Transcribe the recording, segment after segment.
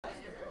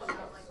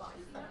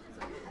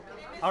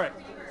All right.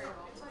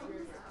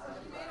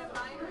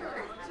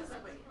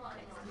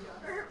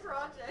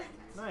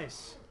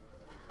 Nice.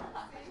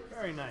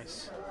 Very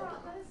nice.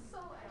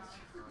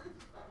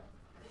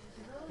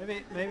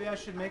 Maybe I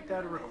should make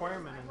that a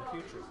requirement in the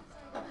future.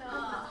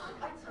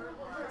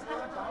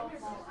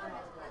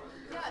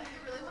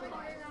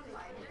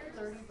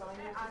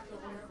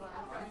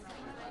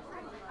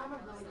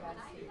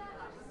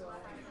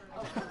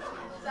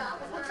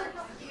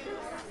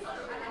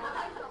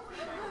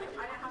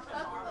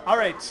 All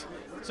right.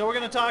 So we're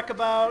going to talk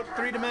about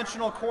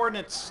three-dimensional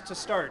coordinates to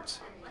start.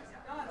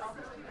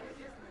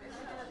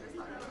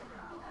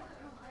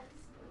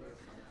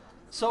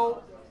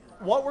 So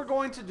what we're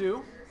going to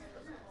do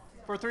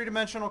for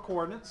three-dimensional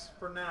coordinates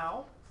for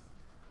now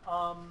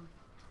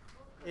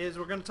is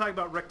we're going to talk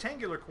about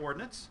rectangular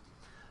coordinates.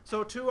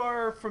 So to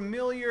our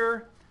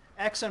familiar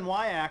x and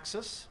y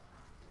axis,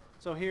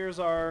 so here's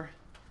our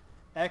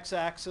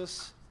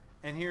x-axis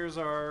and here's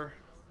our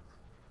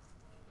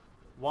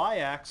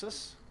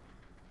y-axis.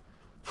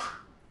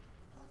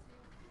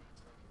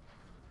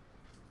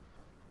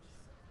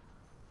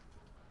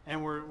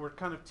 And we're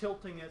kind of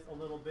tilting it a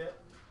little bit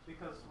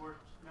because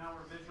now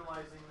we're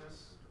visualizing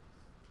this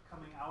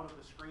coming out of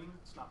the screen.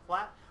 It's not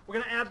flat. We're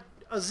going to add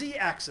a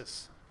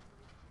z-axis.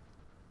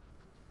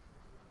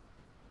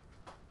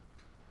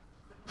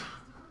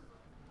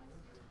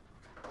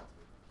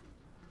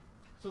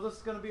 So this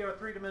is going to be our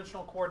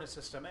three-dimensional coordinate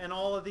system, and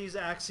all of these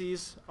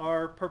axes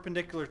are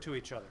perpendicular to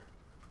each other.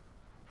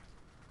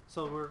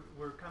 So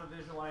we're kind of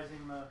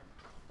visualizing the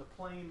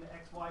plane, the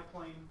xy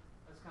plane,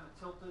 that's kind of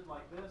tilted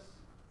like this,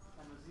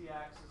 and the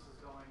z-axis is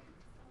going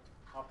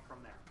up from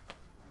there.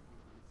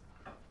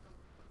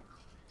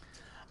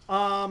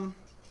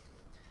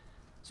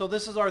 So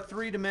this is our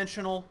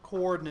three-dimensional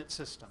coordinate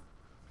system.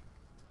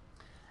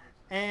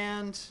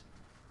 And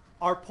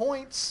our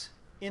points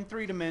in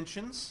 3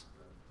 dimensions,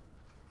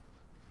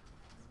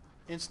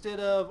 instead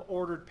of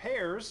ordered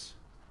pairs,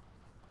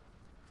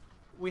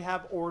 we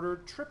have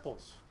ordered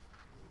triples.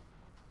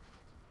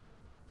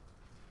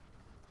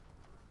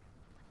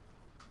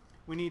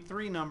 We need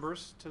 3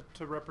 numbers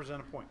to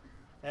represent a point: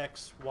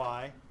 x,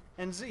 y,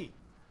 and z.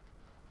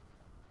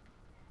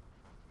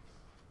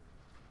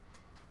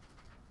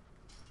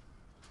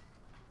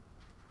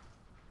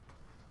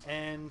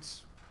 And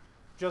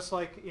just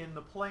like in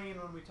the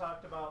plane when we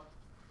talked about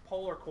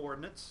polar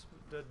coordinates,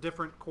 the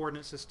different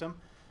coordinate system,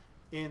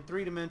 in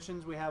 3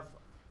 dimensions we have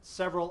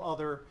several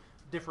other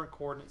different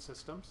coordinate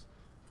systems.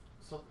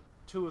 So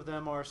 2 of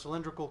them are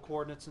cylindrical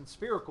coordinates and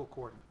spherical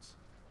coordinates,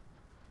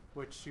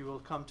 which you will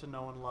come to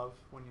know and love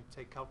when you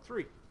take Calc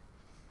 3.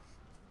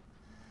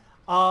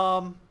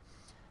 And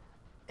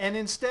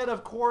instead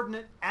of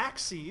coordinate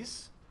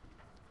axes,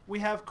 we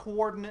have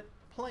coordinate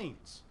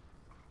planes.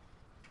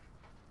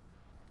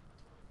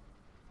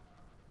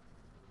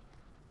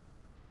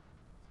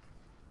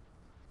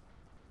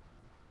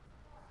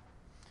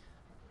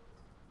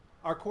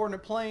 Our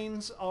coordinate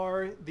planes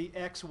are the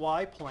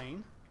xy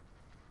plane.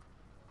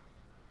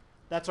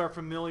 That's our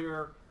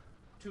familiar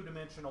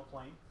 2-dimensional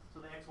plane. So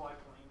the xy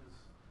plane is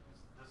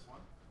this one.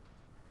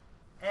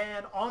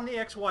 And on the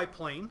xy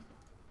plane,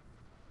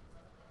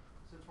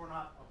 since we're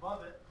not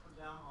above it,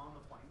 we're down on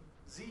the plane,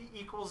 z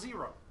equals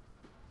 0.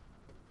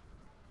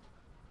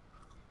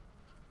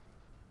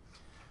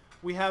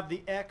 We have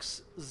the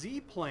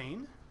xz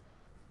plane.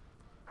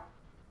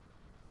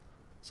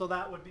 So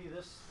that would be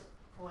this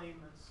plane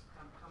that's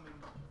kind of coming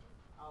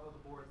out of the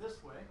board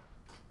this way.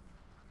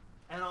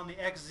 And on the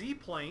xz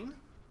plane,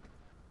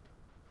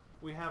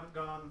 we haven't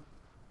gone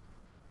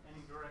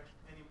any direction,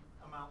 any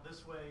amount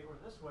this way or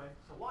this way,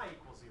 so y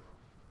equals 0.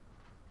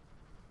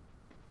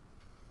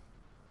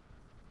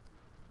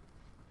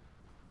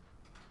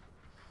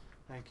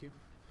 Thank you.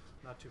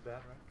 Not too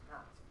bad, right?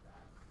 Not too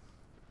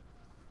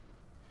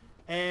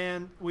bad.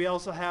 And we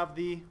also have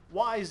the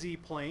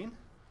yz plane.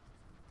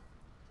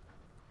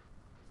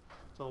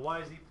 So the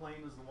yz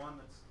plane is the one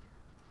that's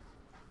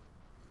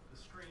the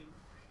screen.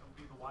 That would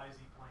be the yz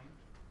plane.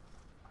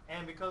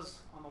 And because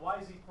on the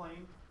yz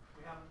plane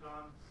we haven't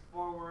gone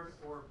forward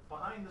or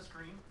behind the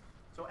screen,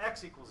 so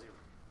x equals 0.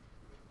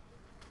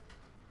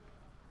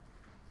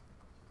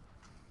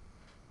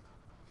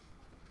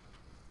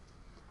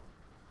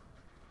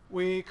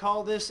 We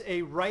call this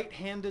a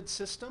right-handed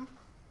system.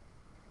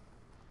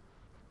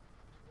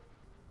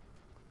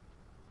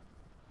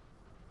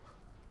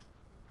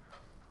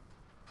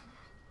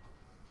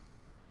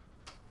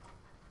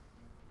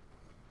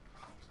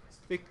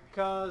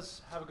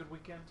 Because, have a good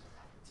weekend.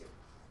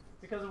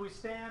 Because if we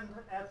stand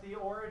at the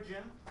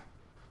origin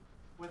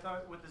with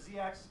the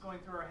z-axis going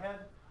through our head,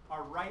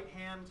 our right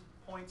hand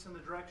points in the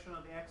direction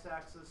of the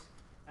x-axis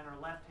and our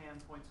left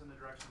hand points in the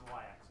direction of the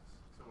y-axis.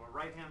 So our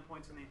right hand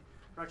points in the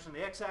direction of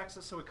the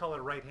x-axis, so we call it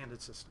a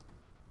right-handed system.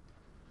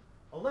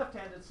 A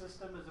left-handed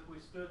system is if we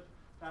stood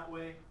that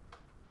way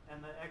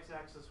and the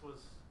x-axis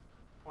was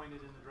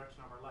pointed in the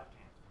direction of our left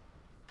hand.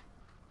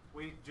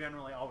 We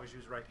generally always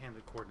use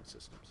right-handed coordinate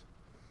systems.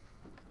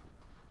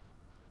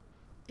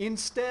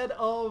 Instead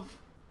of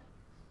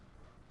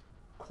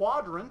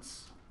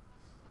quadrants,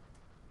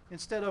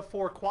 instead of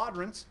 4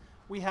 quadrants,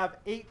 we have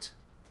 8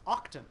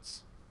 octants.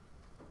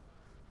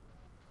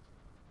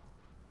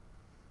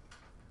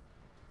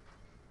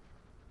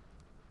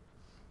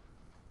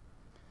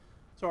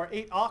 So our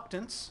 8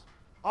 octants,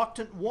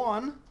 octant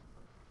 1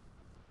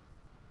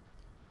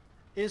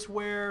 is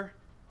where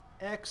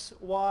x,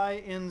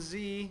 y, and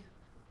z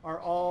are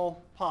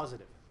all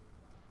positive.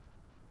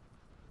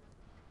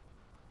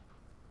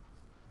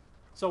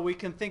 So we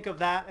can think of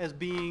that as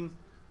being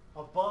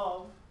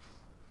above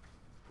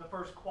the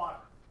first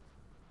quadrant.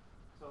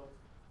 So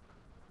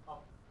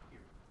up here.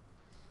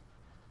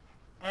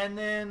 And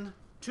then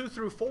 2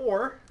 through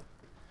 4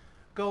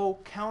 go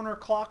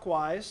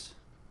counterclockwise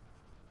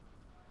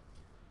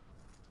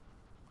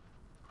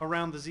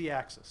around the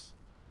z-axis.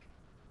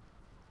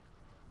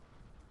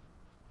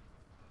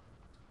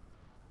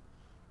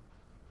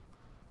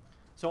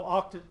 So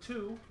octant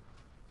 2,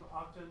 so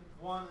octant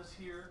 1 is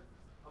here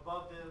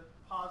above the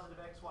positive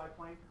xy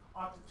plane.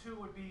 Octant 2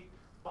 would be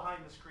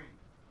behind the screen.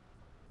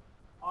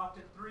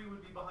 Octant 3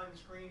 would be behind the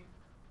screen,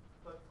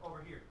 but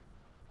over here.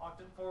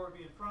 Octant 4 would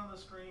be in front of the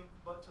screen,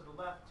 but to the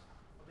left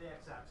of the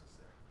x-axis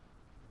there.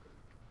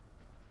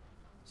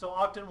 So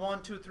octant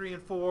 1, 2, 3,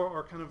 and 4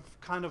 are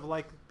kind of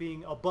like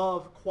being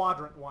above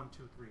quadrant 1,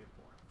 2, 3, and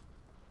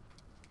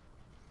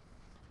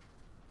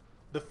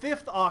 4. The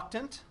 5th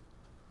octant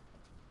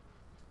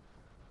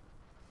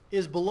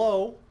is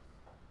below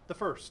the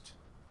first.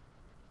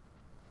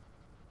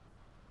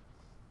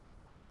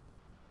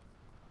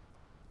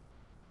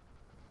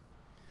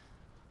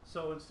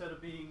 So instead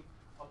of being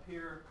up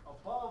here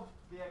above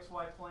the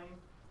xy plane,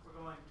 we're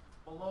going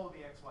below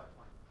the xy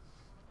plane.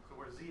 So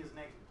where z is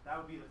negative. That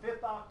would be the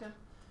 5th octant.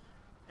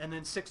 And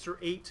then 6 through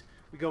 8,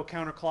 we go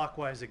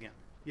counterclockwise again.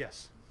 Yes?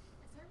 Is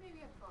there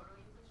maybe a photo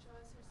you could show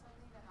us or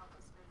something to help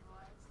us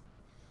visualize?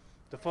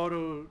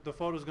 The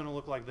photo is going to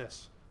look like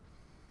this.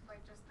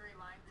 Like just 3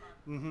 lines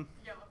on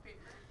yellow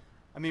paper.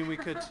 I mean,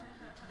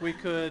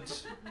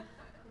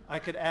 I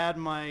could add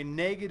my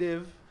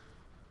negative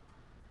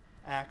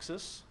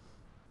axis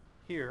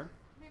here.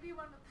 Maybe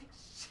one with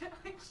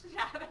like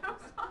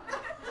shadows on it.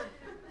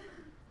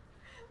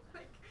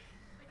 like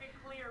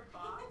a clear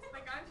box.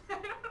 Like I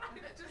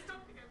just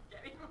don't think I'm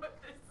getting what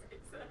this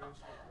is at all.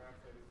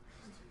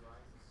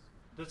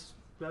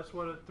 That's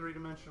what a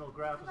 3-dimensional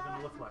graph is going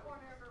to look like.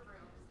 Corner of a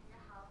room. You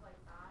have like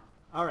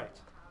that. All right.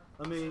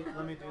 Let me do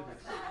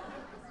this.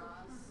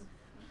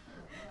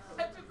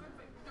 That just looks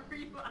like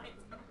 3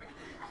 lines over here.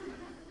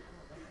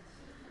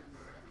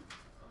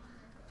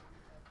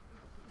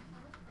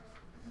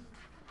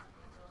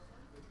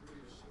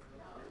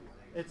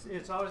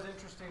 It's always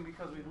interesting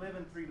because we live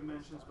in 3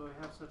 dimensions, but we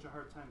have such a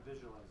hard time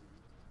visualizing.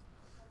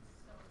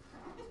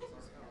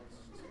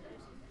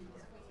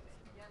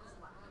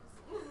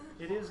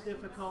 It is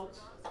difficult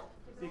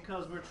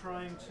because we're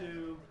trying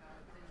to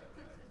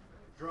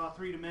draw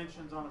 3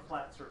 dimensions on a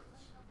flat surface.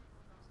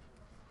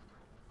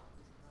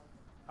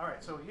 All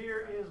right, so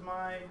here is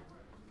my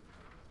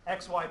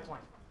XY plane.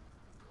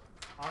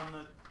 On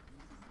the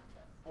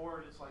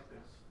board, it's like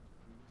this.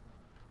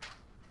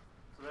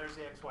 So there's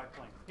the XY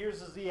plane.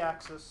 Here's the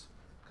Z-axis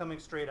coming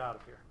straight out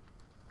of here.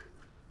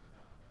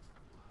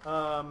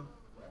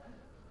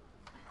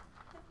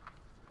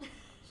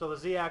 So the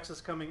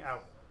Z-axis coming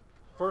out.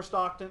 First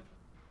octant,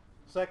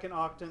 second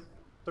octant,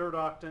 third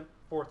octant,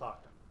 fourth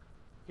octant.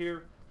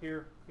 Here,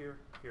 here, here,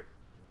 here.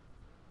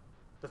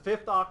 The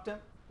 5th octant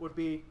would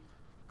be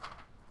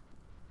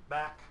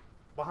back,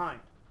 behind.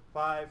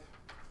 5,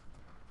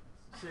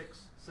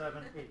 6,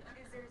 7, 8.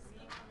 Is there Z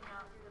coming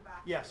out through the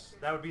back? Yes,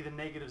 that would be the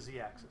negative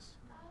Z-axis.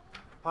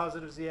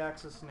 Positive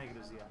Z-axis,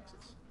 negative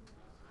Z-axis.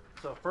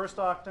 So first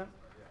octant,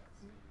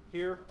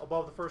 here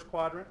above the first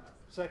quadrant.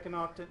 Second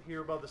octant,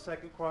 here above the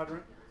second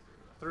quadrant.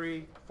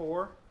 3,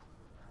 4.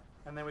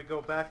 And then we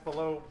go back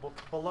below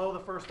the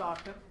first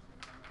octant.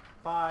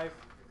 5,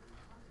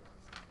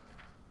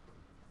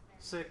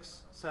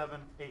 6,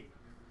 7, 8.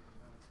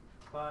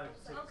 5,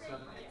 6,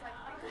 7, 8.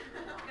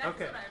 That's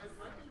Okay. what I was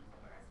looking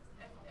for.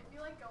 If you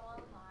like go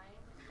online,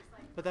 just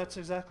like But that's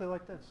exactly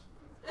like this.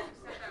 you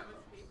said that was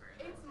paper.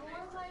 It's more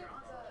like the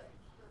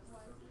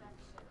one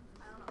section.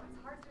 I don't know.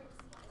 It's hard to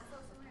explain. So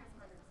sometimes it's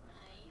hard to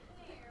explain.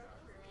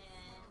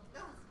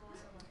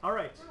 All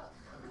right.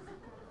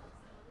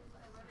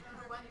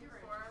 Number 1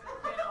 through 4 have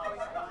been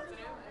always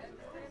positive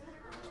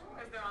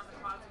because they're on the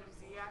positive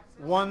Z-axis.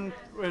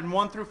 And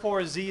 1 through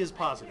 4, Z is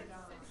positive.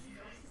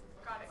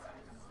 Got it.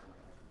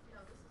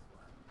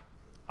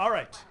 All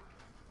right.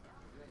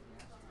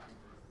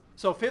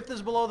 So 5th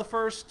is below the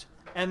first,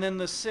 and then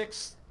the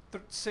 6th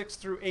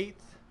through 8th,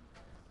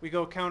 we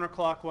go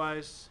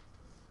counterclockwise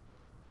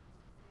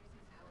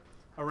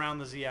around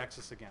the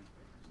Z-axis again.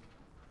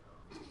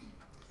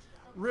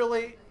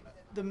 Really,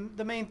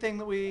 the main thing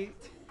that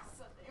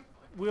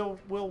we'll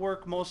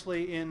work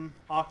mostly in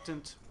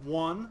octant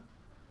 1,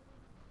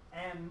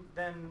 and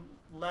then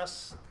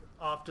less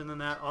often than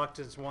that,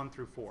 octants 1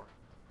 through 4.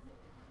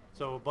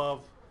 So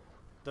above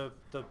the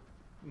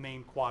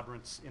main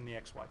quadrants in the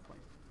XY plane.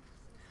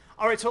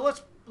 All right, so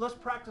let's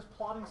practice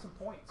plotting some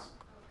points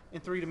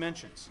in 3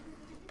 dimensions.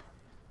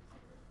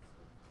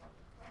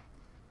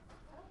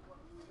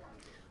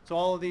 So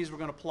all of these we're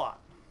going to plot.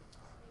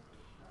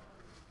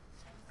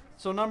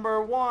 So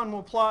number 1,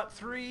 we'll plot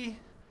 3,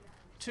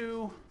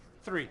 2,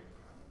 3.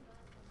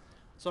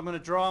 So I'm going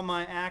to draw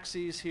my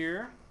axes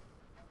here.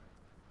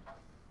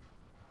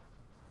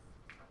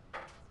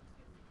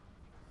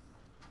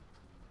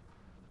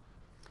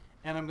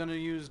 And I'm going to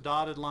use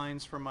dotted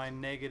lines for my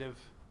negative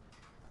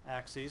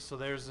axes. So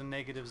there's the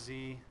negative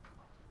z,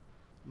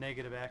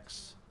 negative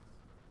x,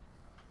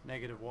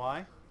 negative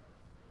y.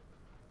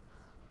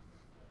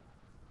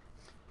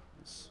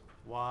 It's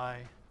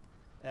y,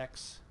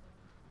 x,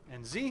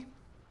 and z.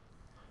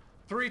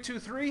 3, 2,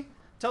 3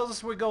 tells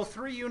us we go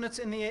 3 units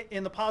in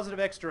the positive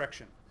x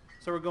direction.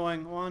 So we're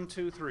going 1,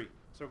 2, 3.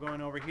 So we're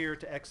going over here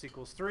to x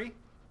equals 3.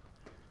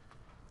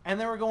 And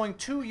then we're going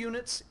 2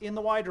 units in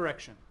the y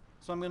direction.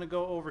 So I'm going to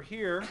go over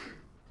here.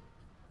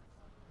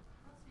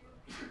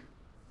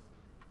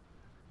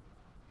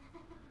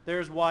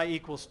 There's y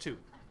equals 2.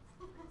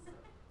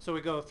 So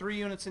we go 3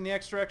 units in the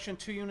x direction,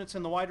 2 units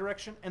in the y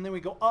direction, and then we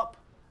go up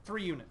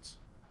 3 units.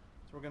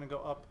 So we're going to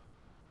go up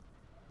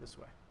this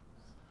way.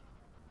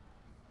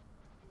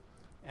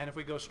 And if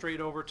we go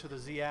straight over to the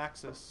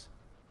z-axis,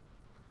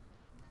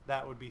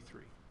 that would be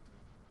 3.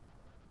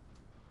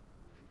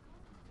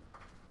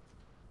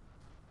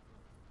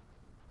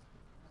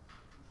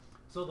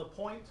 So the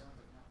point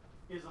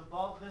is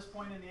above this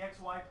point in the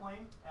xy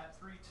plane at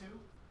 3, 2.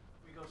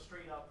 We go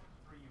straight up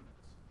 3 units.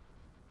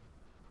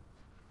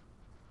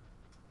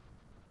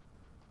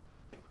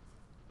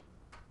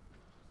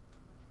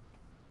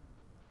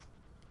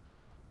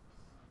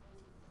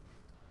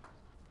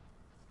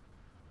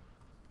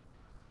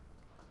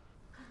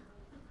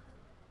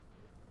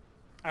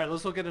 All right,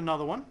 let's look at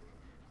another one.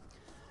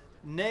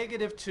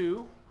 Negative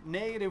 2,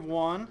 negative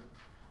 1,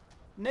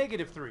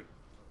 negative 3.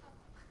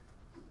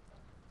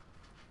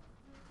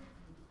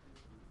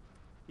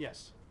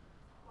 Yes?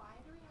 Why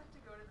do we have to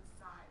go to the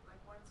side?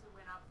 Like once we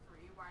went up 3,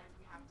 why did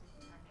we have to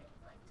turn it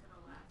like to the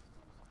left?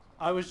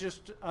 I was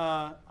just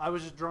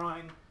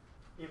drawing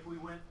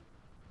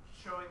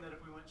showing that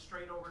if we went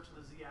straight over to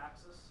the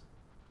z-axis,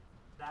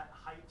 that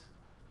height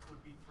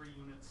would be 3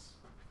 units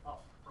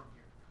up from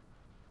here.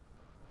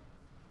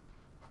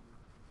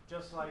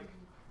 Just like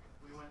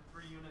we went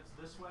 3 units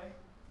this way,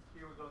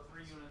 here we go 3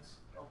 units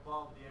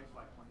above the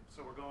xy plane.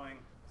 So we're going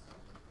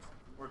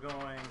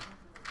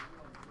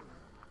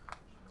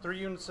 3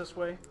 units this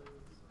way,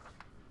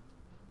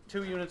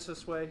 2 units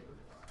this way,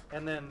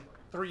 and then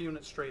 3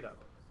 units straight up.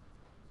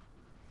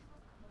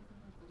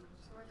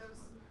 So are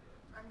those,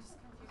 I'm just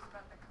confused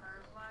about the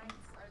curved lines.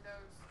 Are the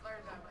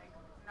like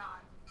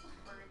not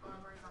vertical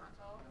and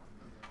horizontal?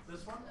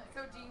 This one?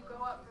 So do you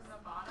go up from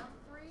the bottom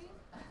 3?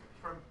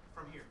 From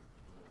here.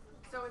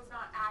 So it's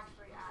not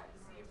actually at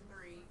Z of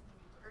 3,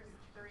 or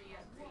 3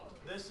 at Z?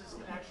 This is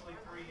actually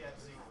 3 at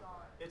z.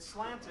 It's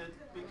slanted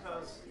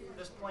because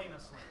this plane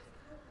is slanted.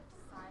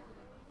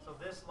 So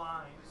this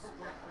line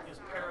is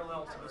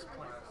parallel to this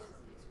plane.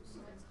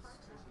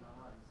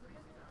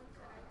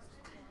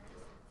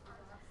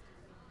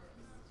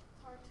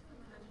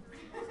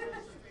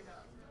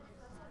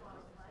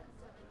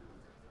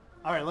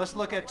 All right, let's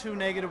look at 2,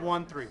 negative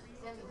 1, 3.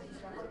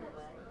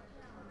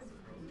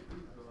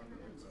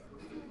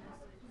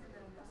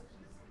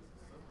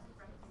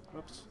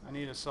 Whoops, I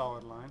need a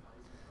solid line.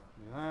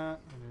 Do that,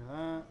 do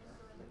that.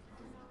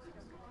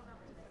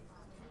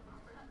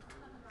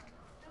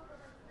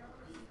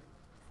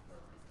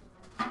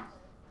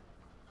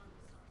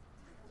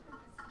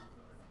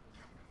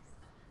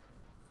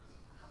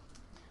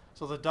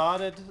 So the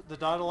dotted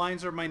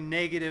lines are my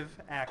negative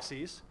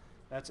axes.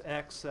 That's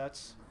x,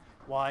 that's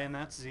y, and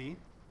that's z.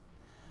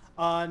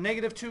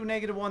 Negative 2,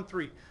 negative 1,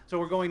 3. So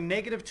we're going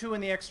negative 2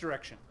 in the x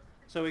direction.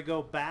 So we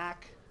go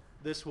back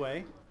this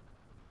way.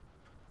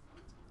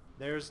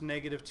 There's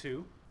negative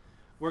 2.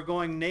 We're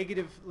going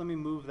negative, let me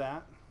move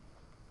that.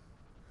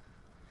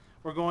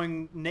 We're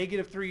going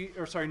negative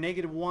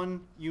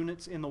 1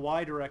 units in the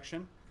y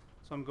direction.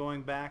 So I'm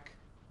going back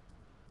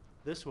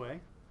this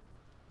way.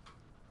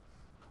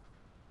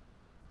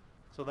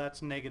 So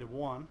that's negative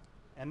 1.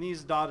 And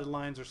these dotted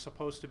lines are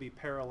supposed to be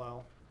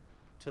parallel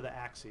to the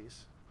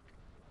axes.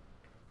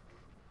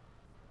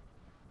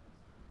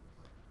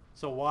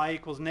 So y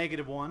equals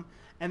negative 1.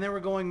 And then we're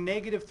going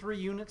negative 3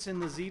 units in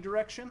the z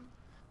direction.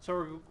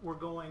 So we're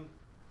going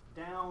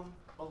down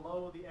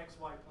below the xy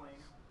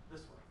plane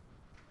this way.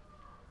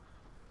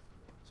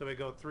 So we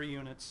go 3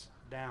 units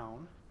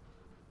down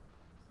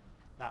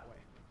that way.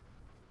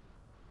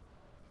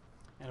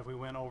 And if we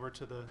went over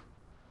to the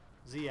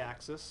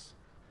z-axis,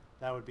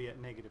 that would be at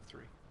negative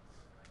 3.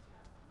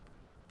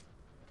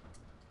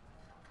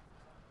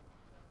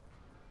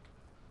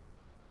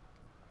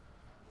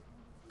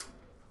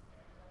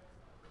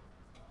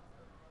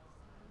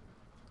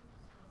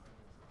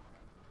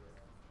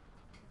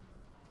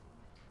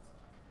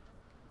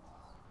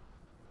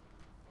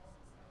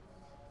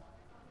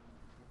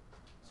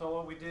 So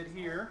what we did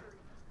here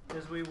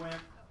is we went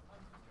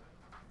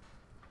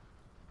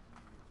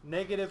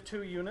negative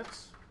 2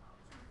 units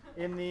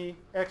in the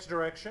x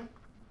direction.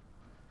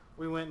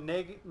 We went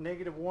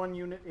negative 1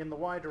 unit in the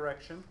y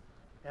direction,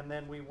 and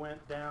then we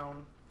went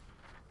down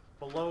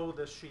below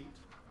this sheet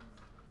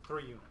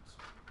 3 units.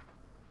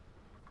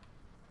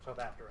 So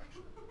that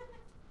direction.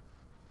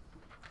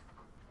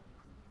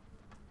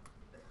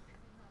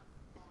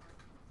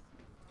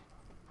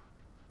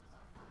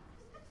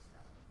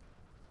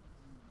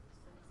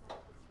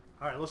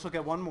 All right, let's look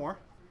at one more.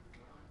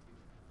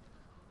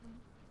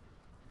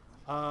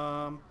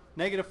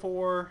 Negative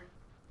 4,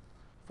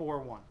 4,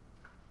 1.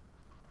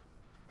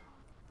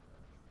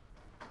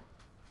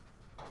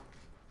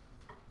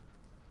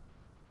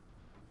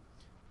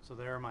 So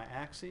there are my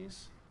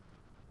axes.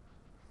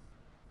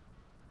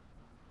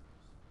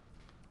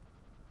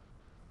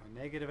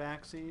 My negative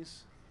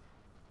axes.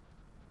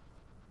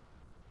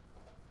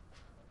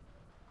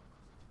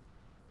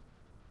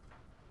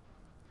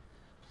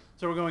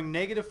 So we're going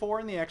negative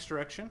 4 in the x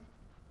direction.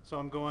 So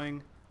I'm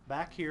going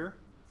back here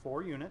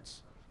 4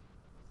 units.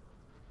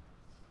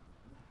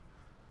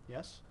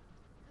 Yes?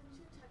 Couldn't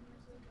you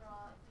technically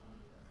draw the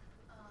Z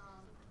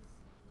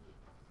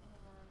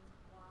and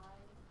Y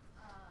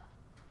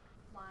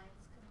lines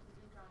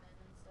completely drawn in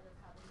instead of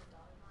having the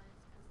dotted lines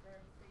because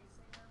they're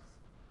facing us?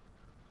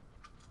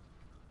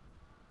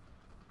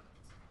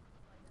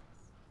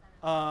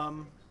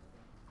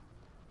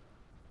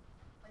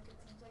 Like it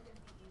seems like it'd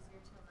be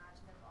easier to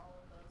imagine if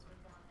all of those were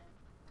drawn in.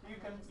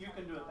 You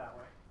can do it that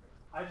way.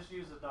 I just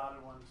use the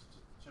dotted ones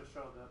to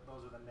show that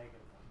those are the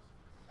negative ones.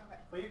 Okay.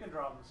 But you can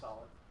draw them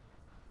solid.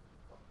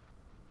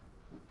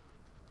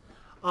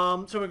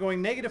 So we're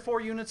going negative 4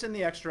 units in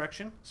the x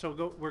direction.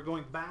 So we're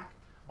going back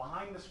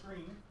behind the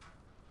screen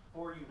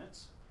 4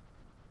 units.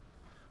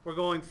 We're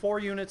going 4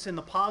 units in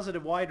the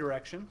positive y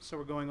direction. So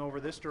we're going over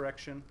this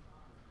direction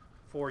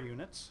 4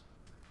 units.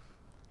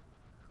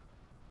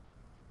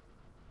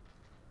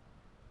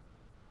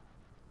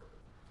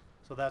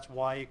 So that's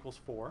y equals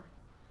 4.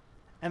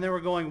 And then we're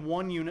going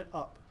 1 unit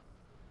up.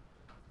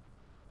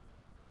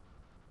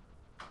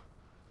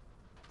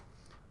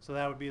 So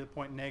that would be the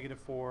point negative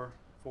 4,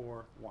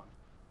 4, 1.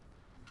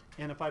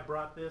 And if I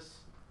brought this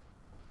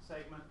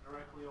segment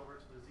directly over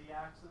to the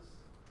z-axis,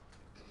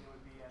 it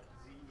would be at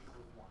z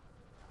equals 1.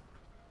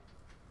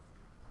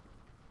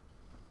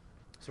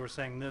 So we're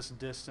saying this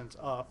distance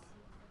up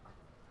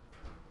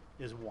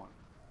is 1.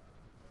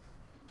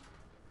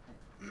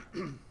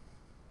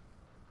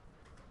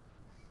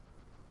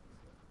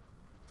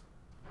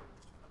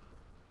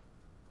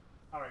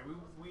 All right,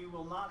 we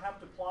will not have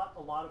to plot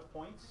a lot of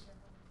points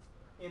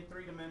in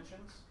 3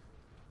 dimensions.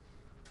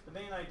 The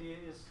main idea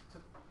is to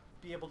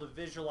be able to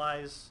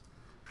visualize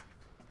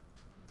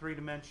 3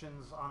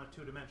 dimensions on a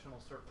 2-dimensional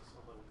surface a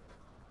little bit.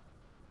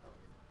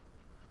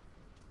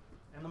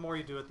 And the more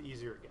you do it, the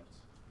easier it gets.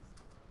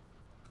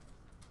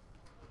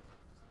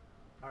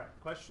 All right,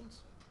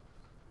 questions?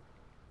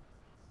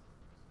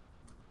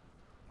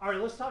 All right,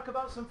 let's talk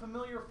about some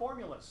familiar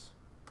formulas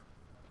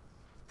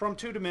from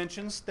 2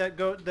 dimensions that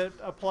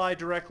apply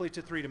directly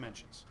to 3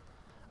 dimensions.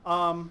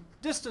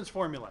 Distance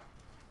formula.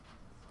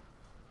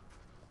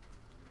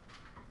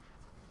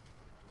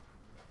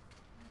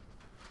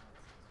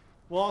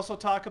 We'll also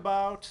talk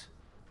about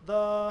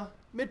the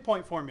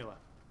midpoint formula.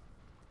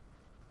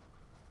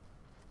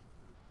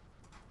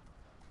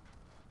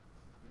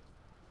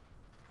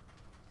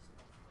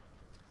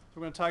 So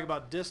we're going to talk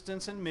about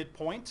distance and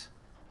midpoint.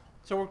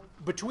 So we're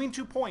between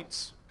 2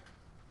 points.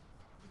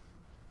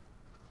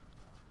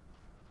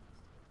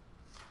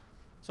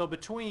 So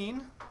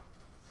between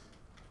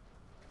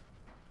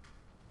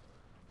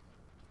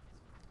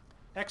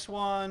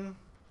x1,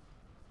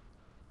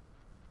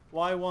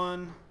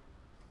 y1,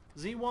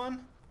 z1,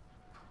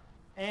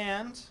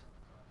 and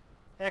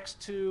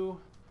x2,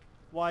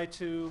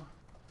 y2,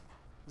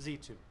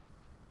 z2.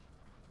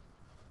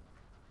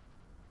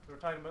 So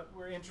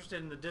we're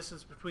interested in the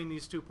distance between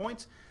these 2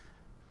 points.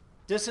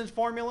 Distance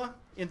formula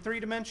in 3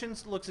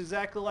 dimensions looks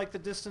exactly like the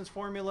distance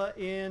formula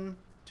in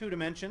 2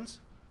 dimensions.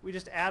 We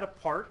just add a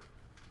part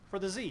for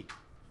the z.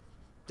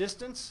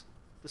 Distance,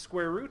 the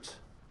square root,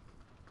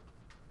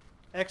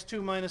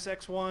 x2 minus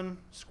x1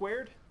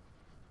 squared,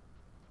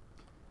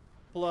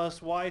 plus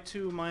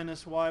y2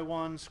 minus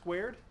y1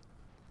 squared.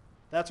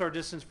 That's our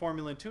distance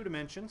formula in 2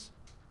 dimensions.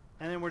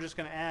 And then we're just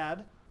going to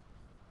add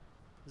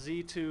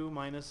z2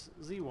 minus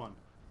z1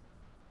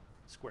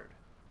 squared.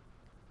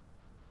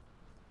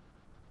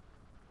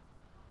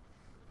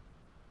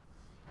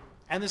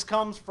 And this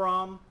comes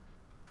from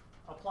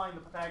applying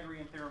the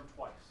Pythagorean theorem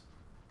twice.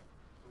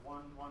 So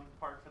one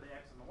part for the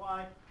x and the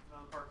y,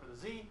 another part for the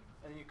z,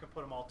 and then you can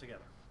put them all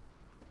together.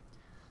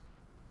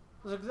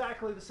 It's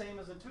exactly the same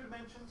as in 2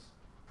 dimensions.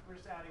 We're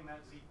just adding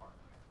that z part.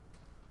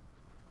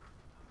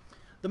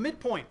 The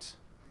midpoint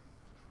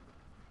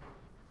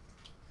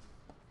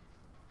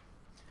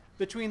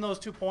between those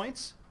 2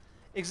 points,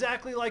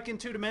 exactly like in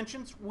 2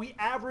 dimensions, we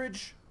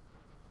average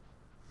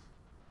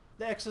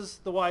the x's,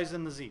 the y's,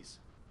 and the z's.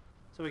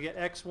 So we get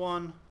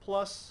x1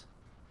 plus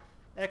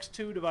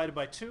x2 divided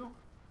by 2,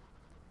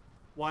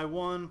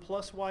 y1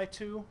 plus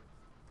y2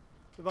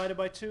 divided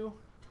by 2,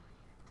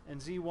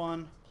 and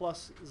z1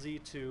 plus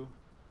z2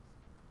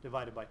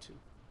 divided by 2.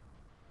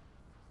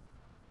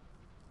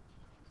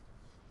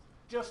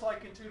 just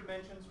like in 2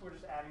 dimensions, we're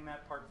just adding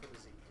that part for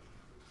the z.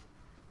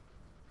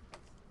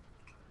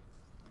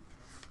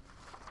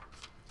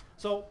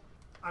 So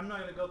I'm not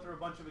going to go through a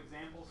bunch of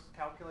examples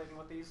calculating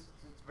with these.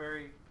 It's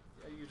very,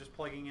 you're just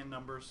plugging in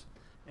numbers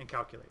and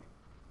calculating.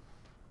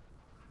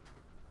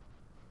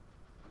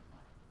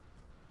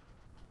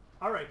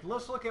 All right,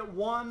 let's look at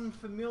one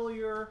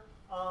familiar,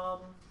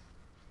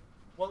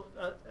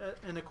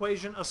 an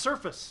equation, a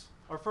surface,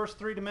 our first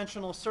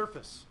 3-dimensional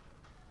surface.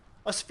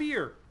 A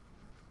sphere.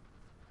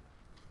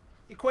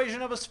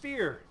 Equation of a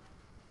sphere.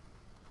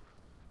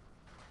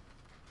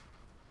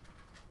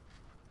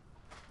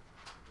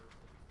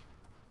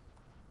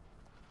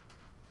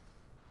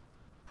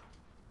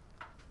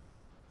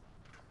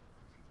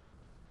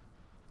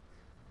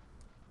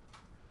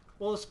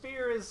 Well, a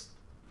sphere is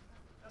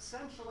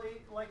essentially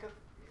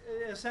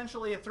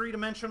a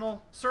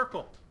 3-dimensional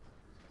circle.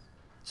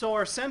 So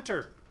our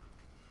center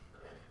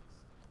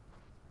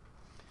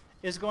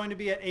is going to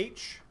be at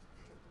H,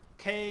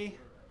 K,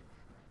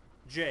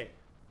 J.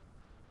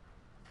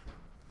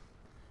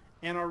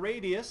 And our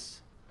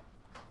radius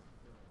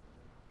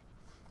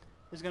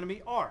is going to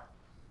be R.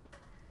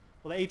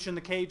 Well, the H and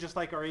the K, just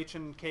like our H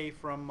and K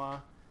from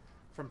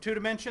 2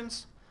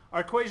 dimensions.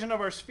 Our equation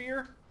of our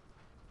sphere,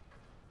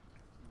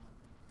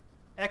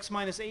 x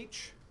minus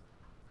h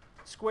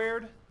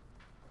squared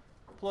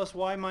plus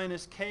y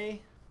minus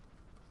k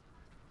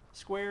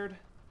squared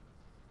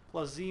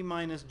plus z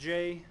minus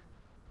j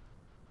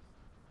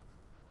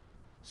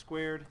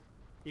squared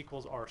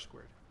equals r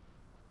squared.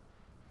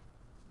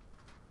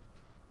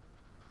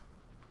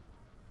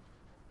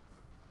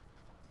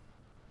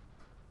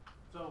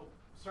 So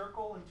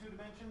circle in 2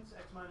 dimensions,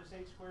 x minus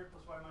h squared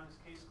plus y minus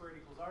k squared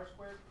equals r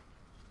squared.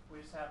 We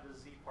just have the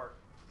z part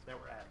that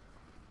we're adding.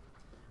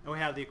 And we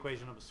have the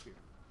equation of a sphere.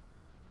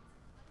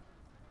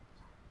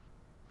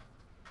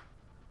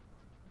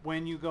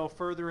 When you go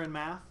further in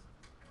math,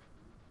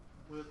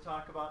 we'll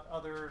talk about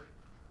other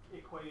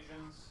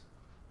equations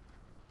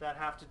that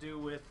have to do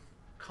with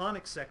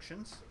conic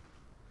sections,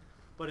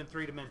 but in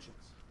 3 dimensions.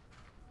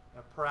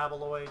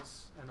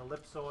 Paraboloids and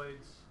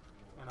ellipsoids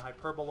and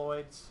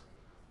hyperboloids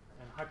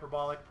and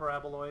hyperbolic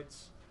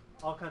paraboloids,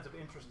 all kinds of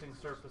interesting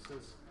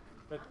surfaces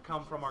that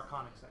come from our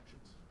conic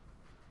sections.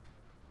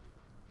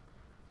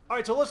 All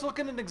right, so let's look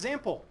at an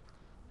example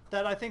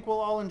that I think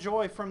we'll all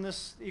enjoy from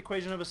this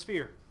equation of a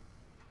sphere.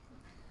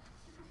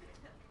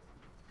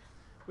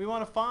 We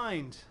want to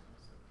find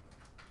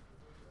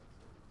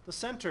the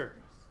center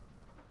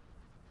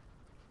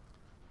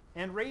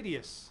and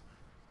radius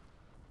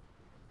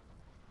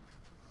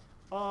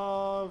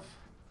of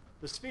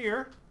the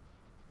sphere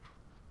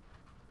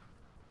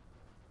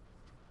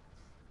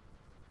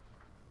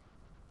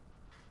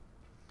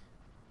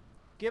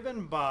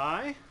given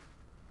by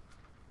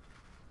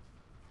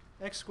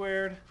x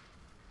squared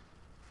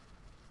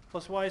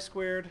plus y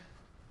squared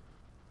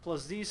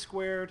plus z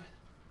squared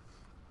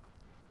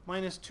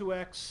minus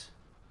 2x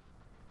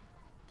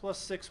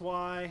plus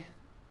 6y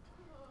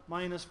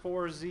minus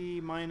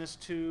 4z minus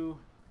 2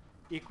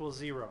 equals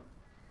 0.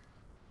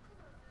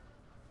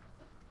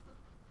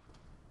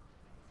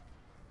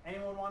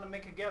 Anyone want to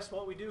make a guess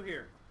what we do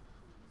here?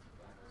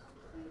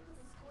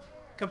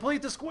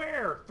 Complete the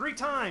square 3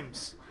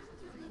 times.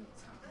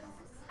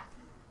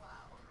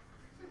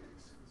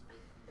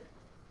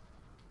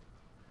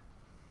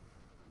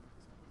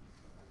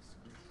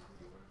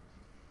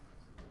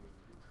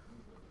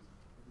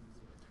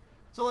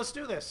 So let's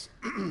do this.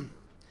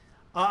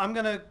 I'm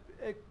going to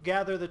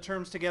gather the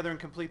terms together and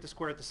complete the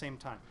square at the same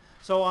time.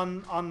 So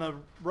on the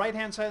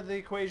right-hand side of the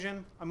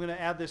equation, I'm going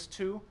to add this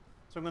 2.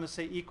 So I'm going to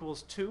say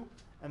equals 2,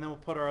 and then we'll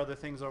put our other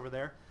things over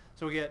there.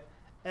 So we get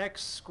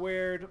x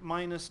squared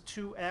minus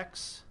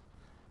 2x,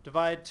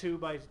 divide 2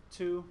 by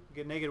 2, we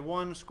get negative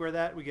 1, square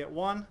that, we get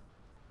 1.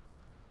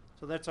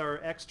 So that's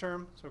our x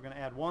term, so we're going to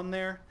add 1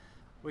 there.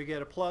 We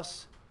get a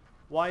plus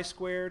y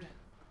squared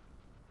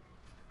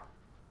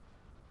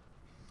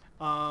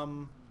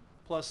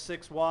plus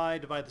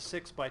 6y, divide the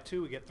 6 by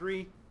 2, we get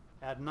 3,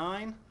 add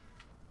 9. And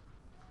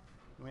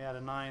we add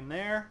a 9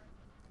 there,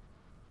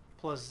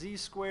 plus z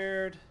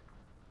squared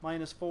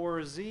minus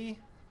 4z,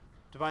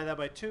 divide that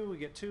by 2, we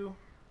get 2,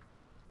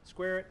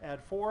 square it,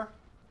 add 4.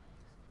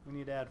 We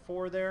need to add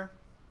 4 there.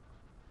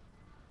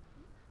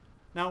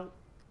 Now,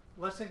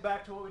 let's think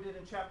back to what we did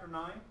in chapter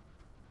 9.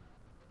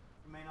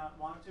 You may not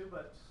want to,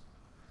 but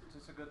it's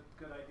just a good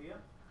idea.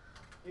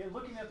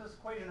 Looking at this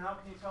equation, how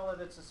can you tell that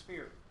it's a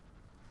sphere?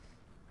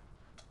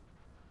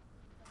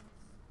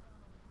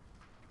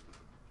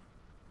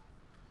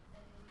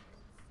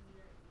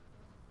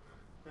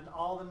 Then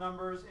all the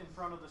numbers in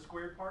front of the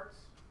squared parts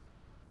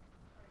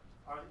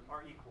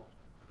are equal.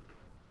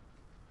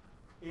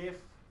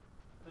 If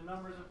the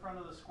numbers in front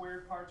of the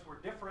squared parts were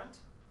different,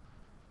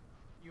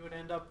 you would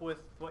end up with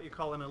what you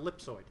call an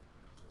ellipsoid.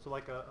 So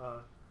like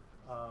a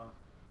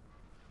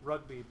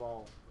rugby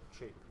ball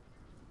shape,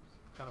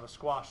 kind of a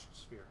squash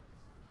sphere.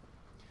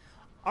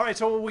 All right,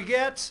 so what we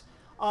get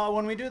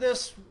when we do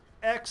this,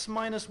 x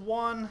minus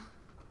 1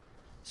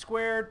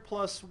 squared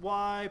plus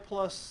y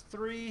plus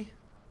 3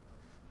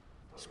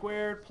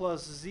 squared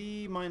plus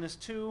z minus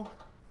 2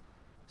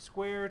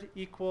 squared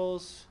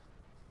equals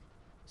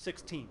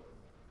 16.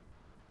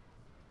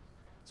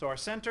 So our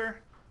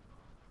center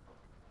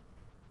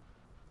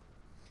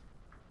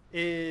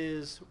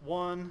is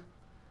 1,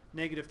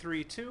 negative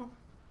 3, 2,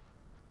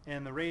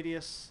 and the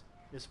radius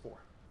is 4.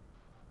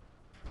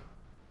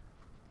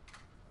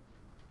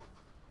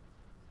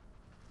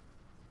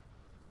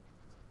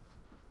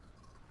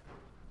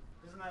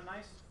 Isn't that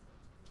nice?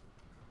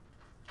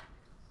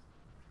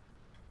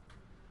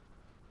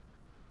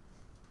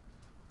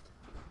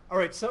 All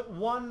right, so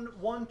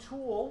one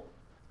tool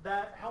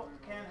that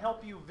can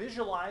help you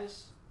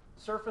visualize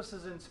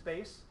surfaces in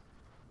space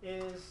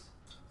is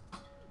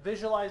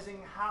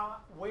visualizing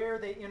where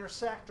they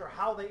intersect or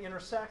how they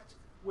intersect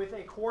with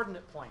a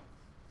coordinate plane.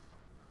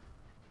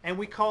 And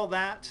we call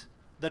that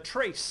the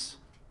trace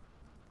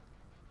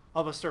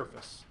of a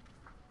surface.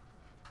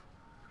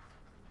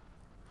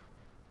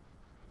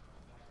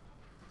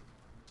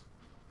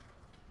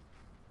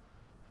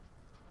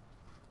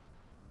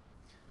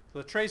 So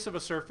the trace of a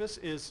surface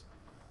is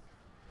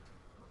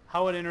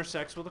how it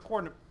intersects with a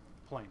coordinate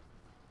plane.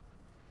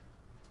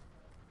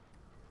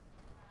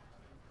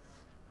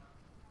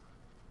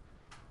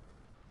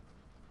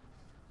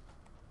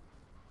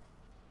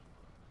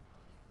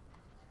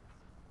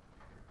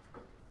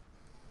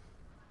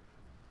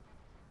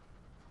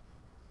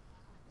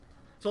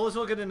 So let's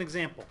look at an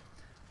example.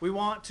 We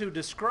want to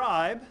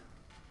describe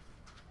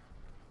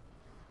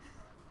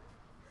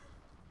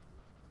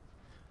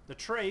the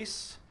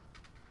trace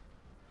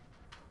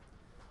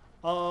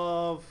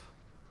of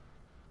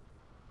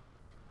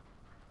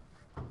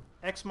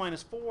x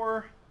minus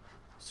 4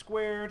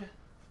 squared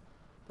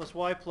plus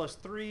y plus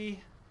 3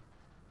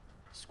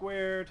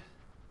 squared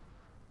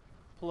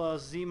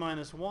plus z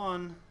minus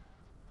 1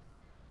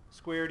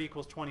 squared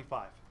equals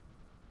 25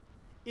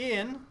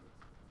 in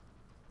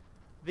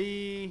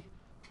the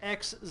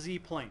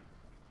xz plane.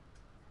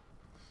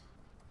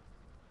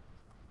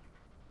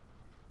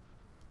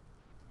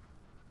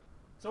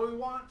 So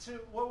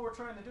what we're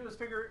trying to do is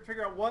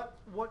figure out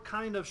what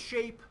kind of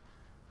shape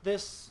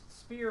this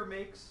sphere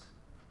makes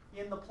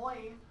in the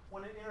plane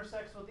when it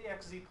intersects with the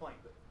xz plane.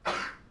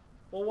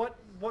 Well,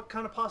 what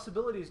kind of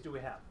possibilities do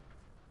we have?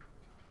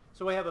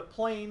 So we have a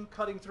plane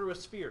cutting through a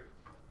sphere.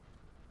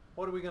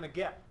 What are we going to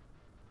get?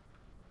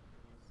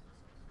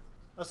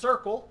 A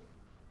circle.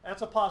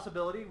 That's a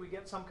possibility. We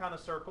get some kind of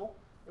circle.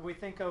 If we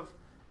think of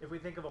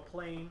a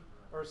plane,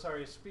 or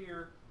sorry, a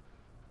sphere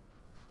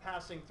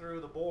passing through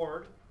the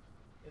board,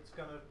 it's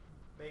going to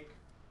make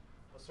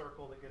a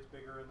circle that gets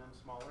bigger and then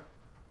smaller.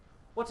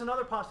 What's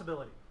another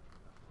possibility?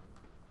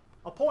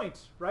 A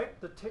point, right?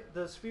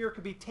 The sphere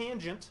could be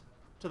tangent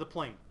to the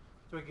plane.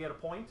 So we can get a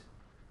point.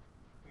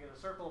 We get a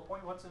circle, a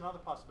point. What's another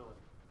possibility?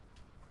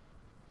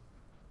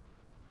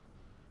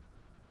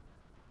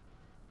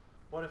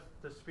 What if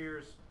the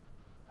sphere's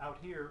out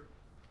here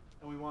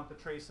and we want the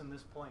trace in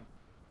this plane?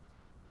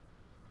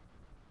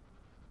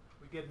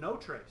 We get no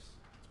trace.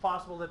 It's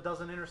possible that it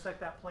doesn't intersect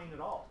that plane at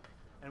all,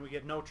 and we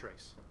get no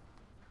trace.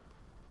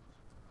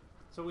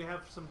 So we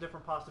have some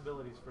different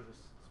possibilities for this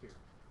sphere.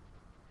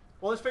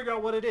 Well, let's figure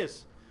out what it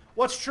is.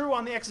 What's true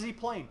on the xz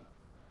plane?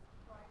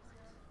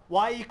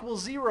 Y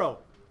equals 0.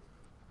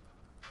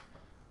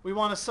 We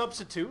want to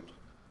substitute.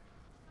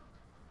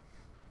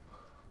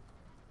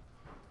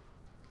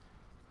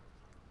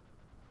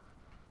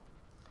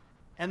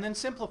 And then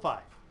simplify.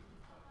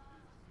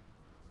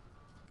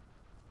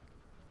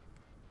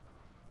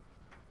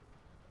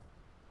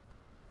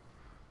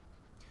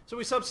 So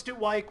we substitute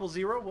y equals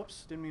 0.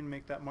 Whoops, didn't mean to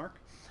make that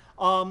mark.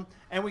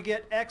 And we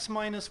get x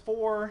minus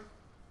 4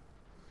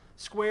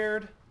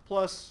 squared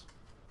plus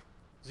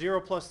 0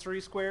 plus 3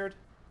 squared,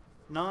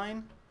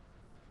 9,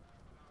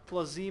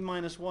 plus z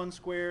minus 1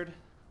 squared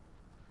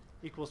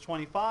equals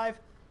 25.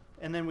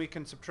 And then we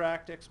can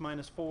subtract x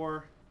minus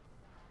 4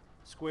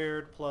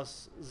 squared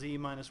plus z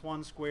minus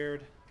 1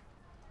 squared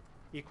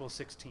equals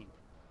 16.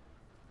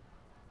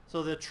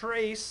 So the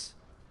trace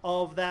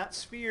of that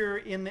sphere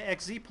in the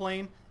xz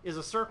plane is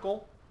a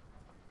circle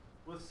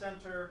with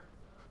center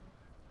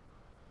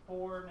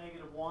 4,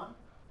 negative 1,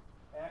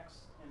 x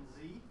and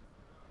z.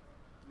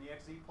 In the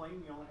xz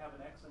plane, you only have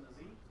an x and a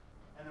z,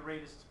 and the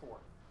radius is 4.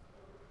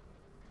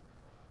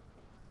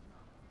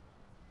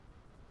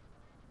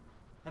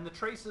 And the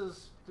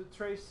traces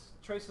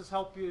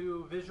help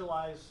you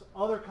visualize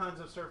other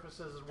kinds of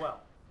surfaces as well.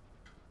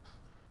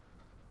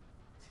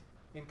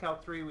 In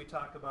Calc 3, we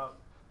talk about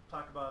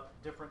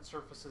different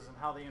surfaces and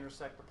how they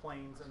intersect the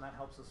planes, and that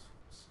helps us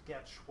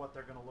sketch what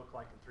they're going to look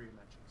like in 3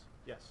 dimensions.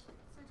 Yes? So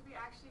do we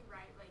actually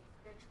write like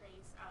the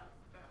trace of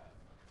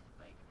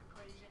the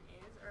equation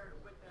is, or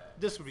would the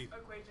This would be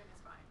equation is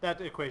fine?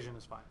 That equation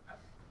is fine. Okay.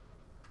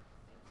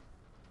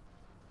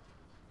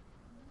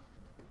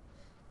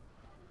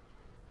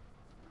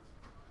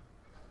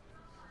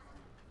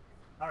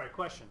 All right,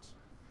 questions?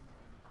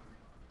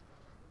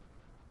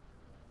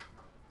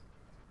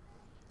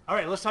 All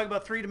right, let's talk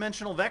about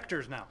 3-dimensional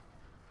vectors now.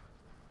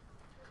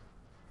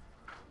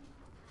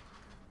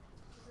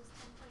 Is this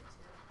 10.2?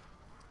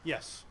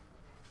 Yes.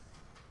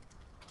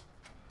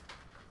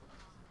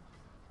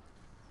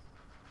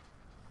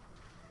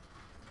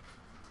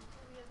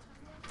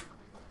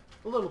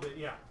 A little bit,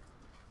 yeah.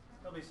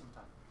 There'll be some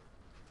time.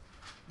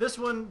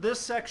 This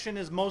section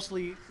is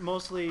mostly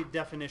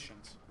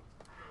definitions.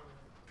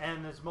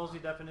 And it's mostly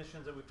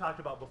definitions that we've talked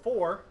about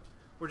before.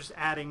 We're just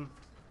adding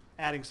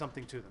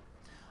something to them.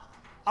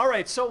 All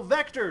right, so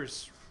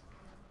vectors.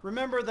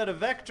 Remember that a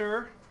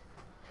vector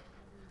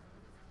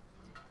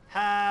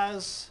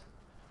has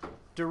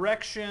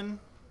direction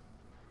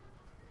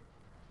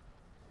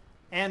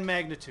and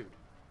magnitude.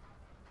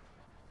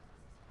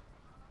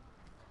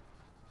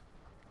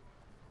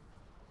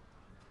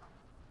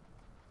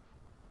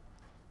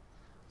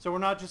 So we're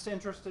not just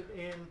interested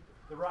in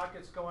the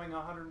rockets going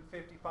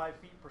 155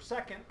 feet per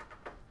second.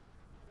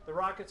 The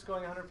rocket's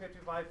going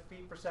 155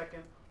 feet per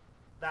second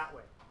that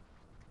way.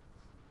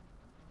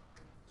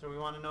 So we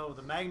want to know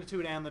the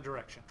magnitude and the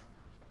direction.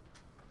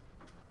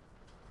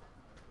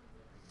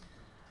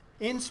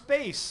 In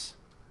space,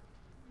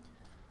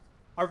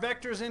 are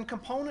vectors in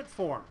component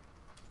form?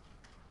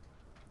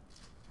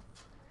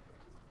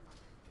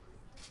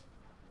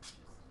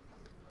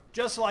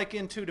 Just like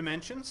in 2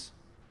 dimensions.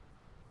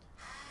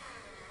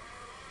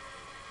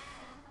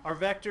 Our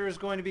vector is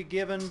going to be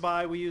given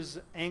by, we use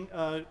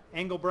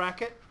angle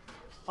bracket,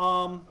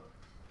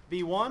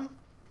 V1,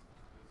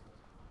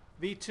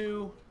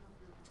 V2,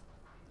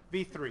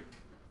 V3.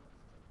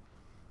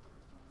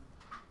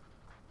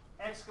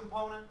 X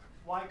component,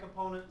 Y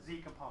component, Z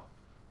component.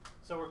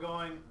 So we're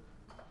going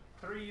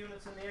 3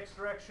 units in the X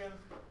direction,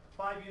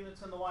 5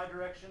 units in the Y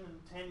direction,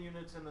 and 10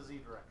 units in the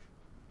Z direction.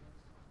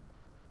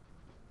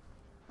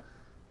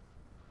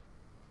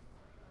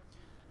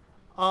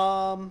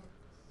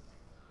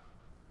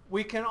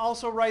 We can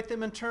also write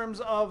them in terms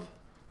of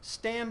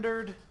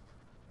standard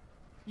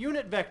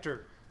unit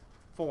vector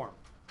form.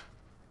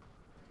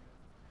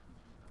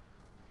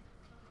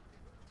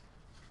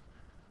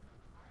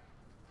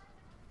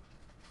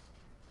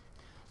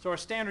 So our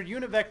standard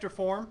unit vector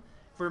form,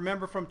 if we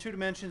remember from 2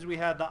 dimensions, we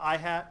had the I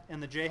hat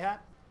and the j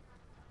hat.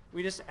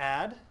 We just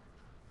add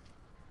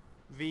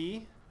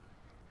V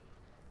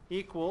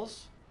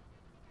equals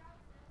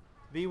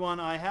V1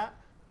 I hat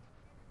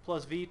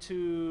plus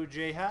V2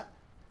 j hat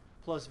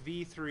plus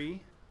V3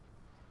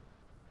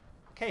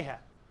 k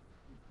hat.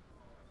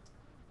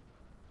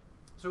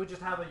 So we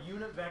just have a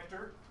unit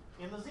vector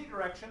in the z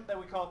direction that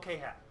we call k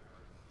hat.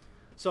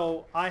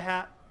 So I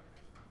hat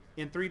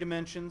in 3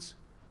 dimensions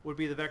would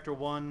be the vector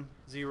 1,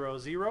 0,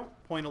 0,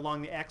 point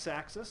along the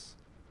x-axis.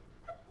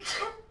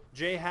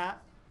 J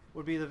hat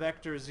would be the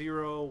vector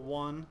 0,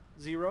 1,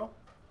 0,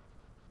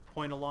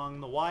 point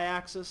along the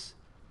y-axis.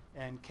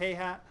 And k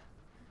hat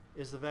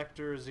is the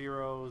vector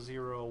 0,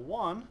 0,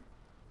 1,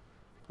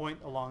 point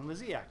along the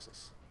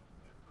z-axis.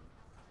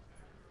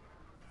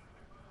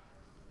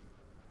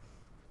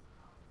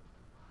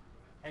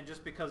 And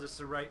just because it's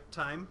the right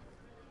time,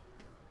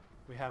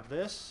 we have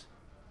this.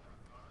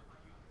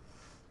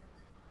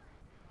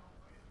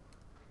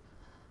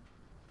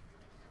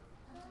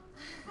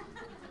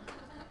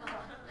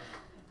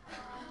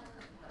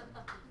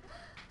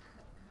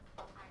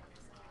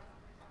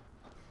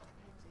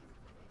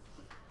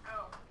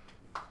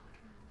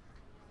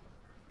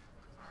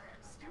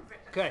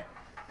 Okay.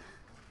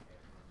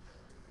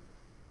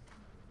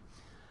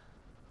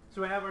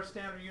 So we have our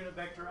standard unit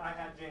vector I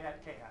hat, j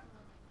hat, k hat.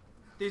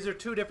 These are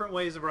 2 different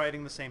ways of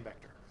writing the same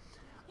vector.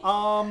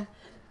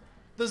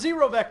 The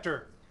 0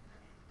 vector.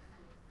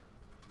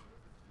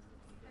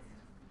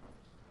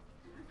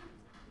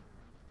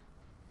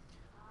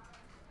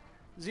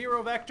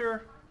 Zero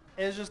vector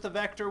is just a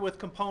vector with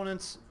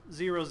components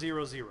 0,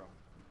 0, 0.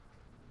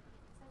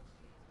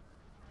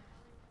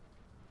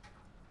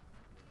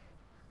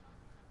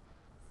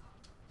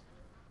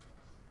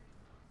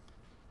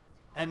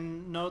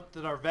 And note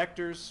that our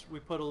vectors, we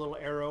put a little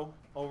arrow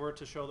over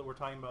to show that we're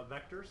talking about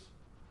vectors.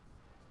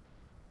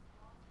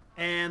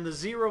 And the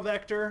 0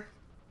 vector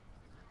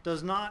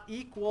does not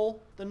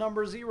equal the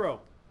number 0.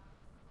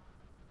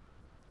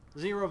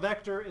 0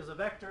 vector is a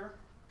vector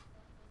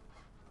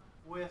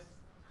with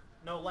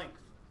no length.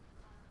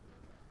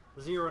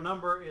 The 0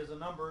 number is a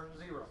number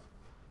 0.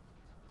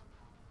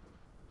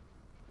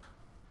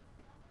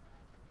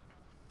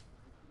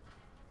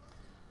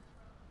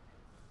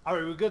 All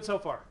right, we're good so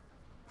far.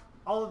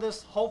 All of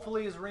this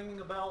hopefully is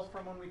ringing a bell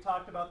from when we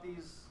talked about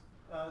these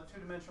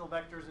 2-dimensional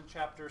vectors in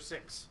chapter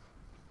 6.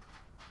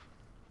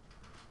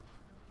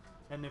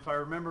 And if I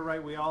remember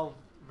right, we all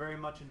very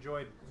much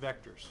enjoyed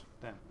vectors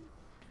then.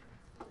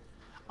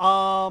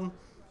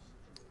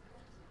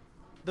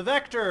 The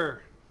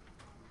vector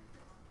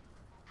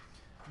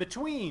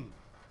between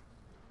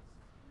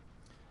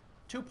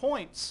 2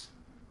 points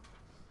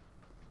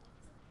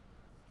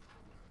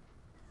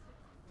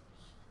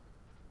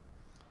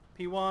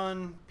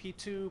P1,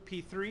 P2,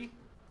 P3.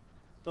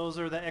 Those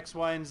are the x,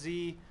 y, and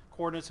z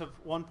coordinates of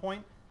 1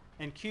 point.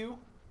 And Q,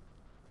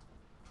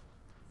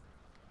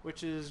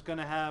 which is going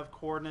to have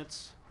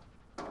coordinates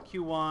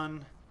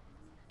Q1,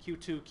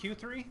 Q2,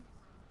 Q3,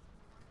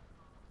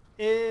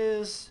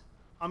 is,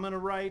 I'm going to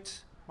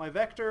write my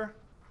vector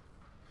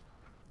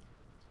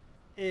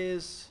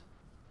is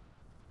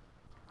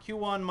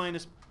Q1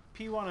 minus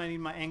P1, I need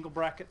my angle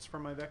brackets for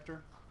my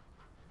vector.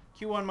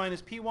 Q1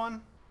 minus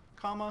P1,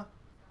 comma,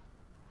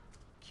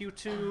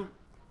 Q2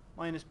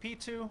 minus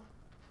P2,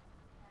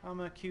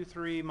 comma,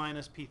 Q3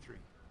 minus P3.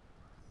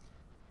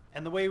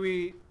 And the way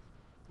we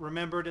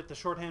remembered it, the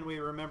shorthand we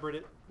remembered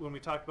it when we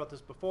talked about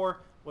this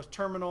before, was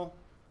terminal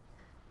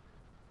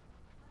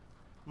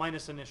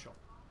minus initial.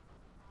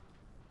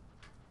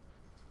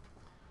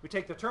 We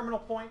take the terminal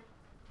point,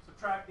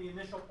 subtract the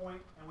initial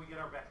point, and we get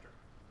our vector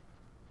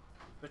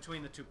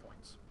between the 2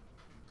 points.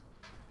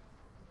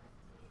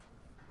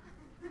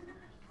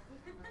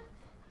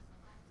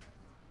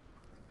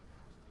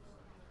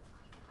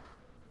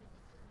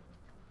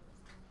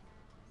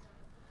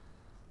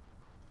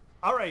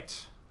 All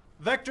right,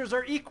 vectors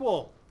are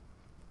equal.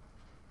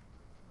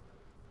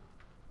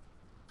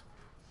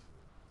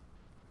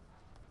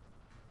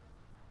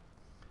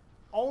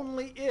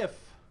 Only if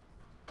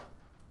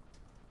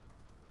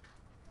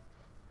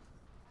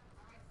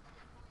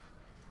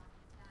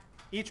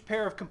each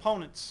pair of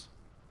components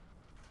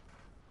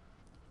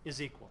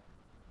is equal.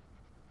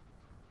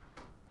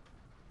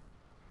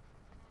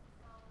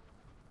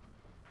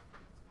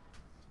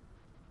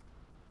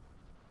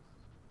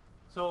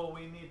 So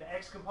we need the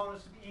x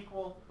components to be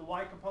equal, the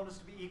y components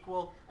to be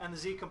equal, and the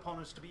z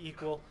components to be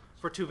equal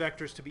for two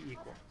vectors to be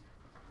equal.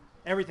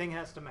 Everything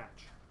has to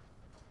match.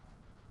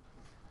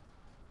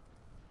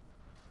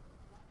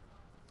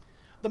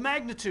 The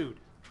magnitude.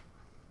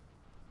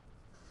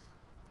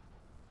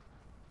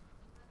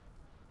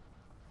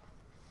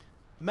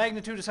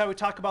 Magnitude is how we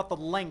talk about the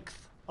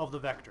length of the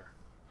vector.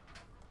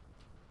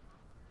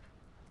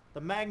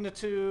 The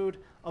magnitude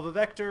of a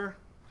vector,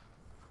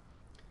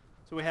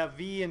 so we have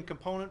v in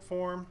component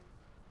form,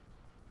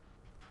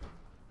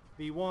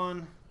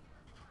 v1,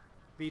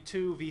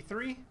 v2,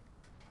 v3.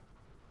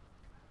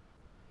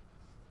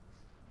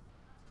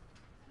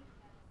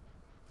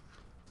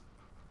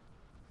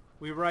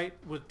 We write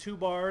with 2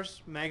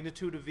 bars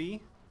magnitude of v,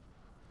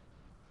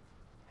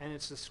 and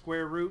it's the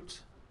square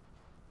root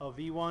of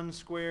v1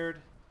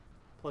 squared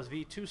plus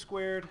v2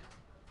 squared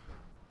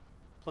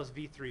plus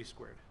v3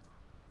 squared.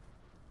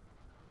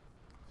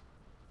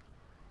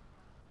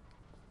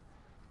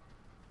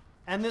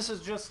 And this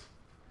is just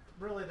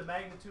really the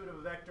magnitude of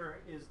a vector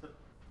is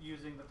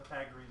using the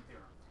Pythagorean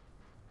theorem.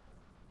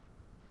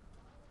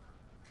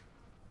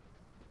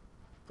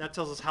 That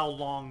tells us how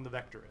long the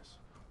vector is.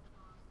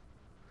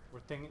 We're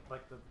thinking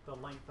like the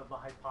length of the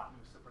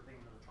hypotenuse if we're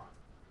thinking of the triangle.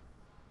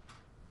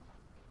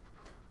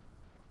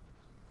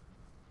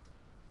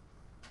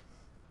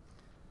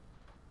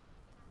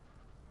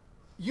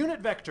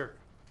 Unit vector.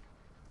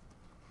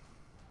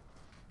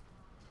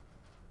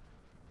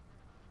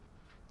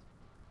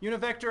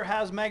 Unit vector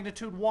has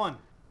magnitude 1.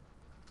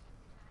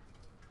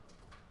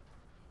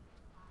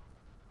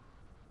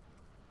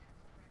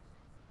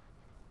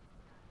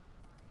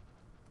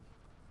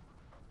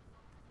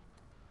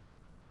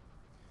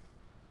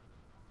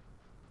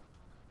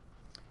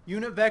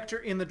 Unit vector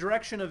in the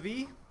direction of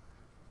v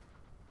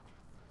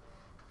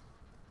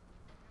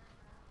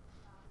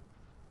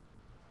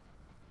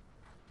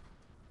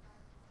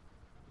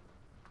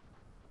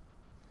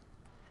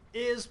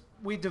is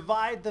we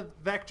divide the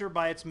vector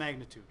by its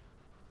magnitude.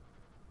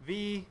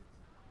 V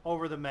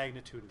over the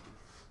magnitude of v.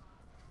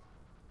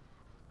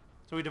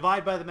 So we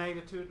divide by the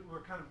magnitude, we're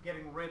kind of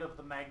getting rid of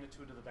the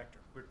magnitude of the vector.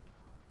 We're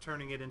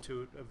turning it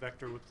into a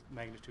vector with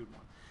magnitude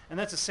 1. And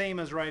that's the same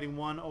as writing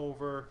 1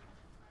 over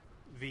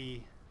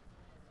v,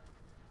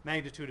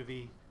 magnitude of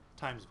v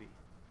times v.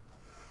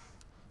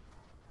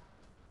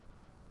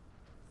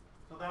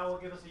 So that will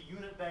give us a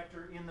unit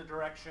vector in the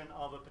direction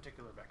of a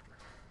particular vector.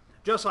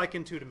 Just like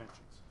in 2 dimensions.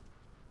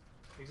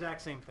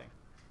 Exact same thing.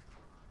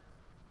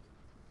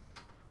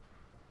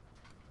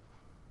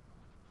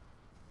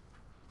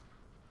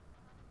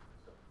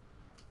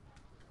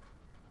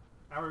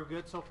 Are we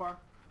good so far?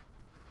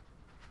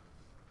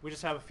 We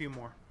just have a few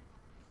more.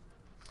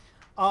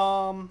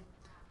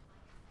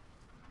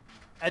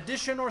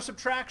 Addition or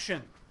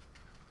subtraction?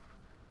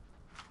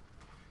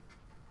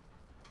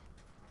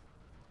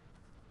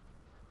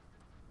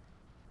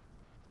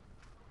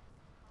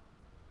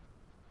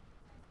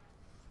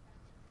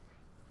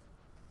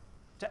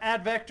 To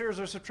add vectors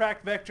or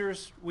subtract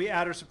vectors, we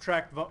add or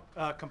subtract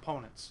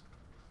components.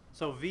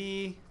 So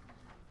v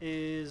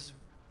is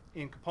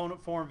in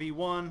component form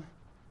v1,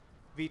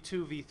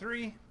 v2,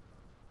 v3,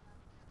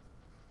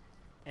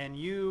 and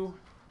u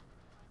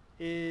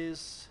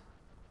is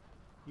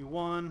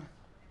u1,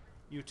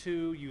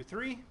 u2,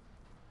 u3.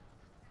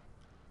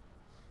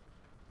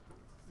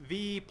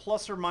 V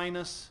plus or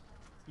minus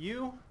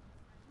u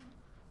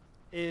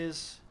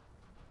is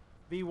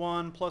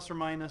v1 plus or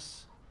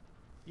minus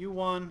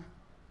u1,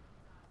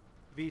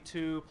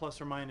 v2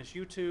 plus or minus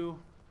u2,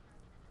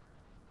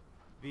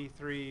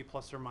 v3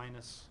 plus or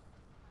minus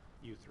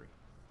u3.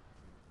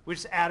 We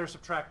just add or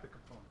subtract the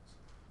components.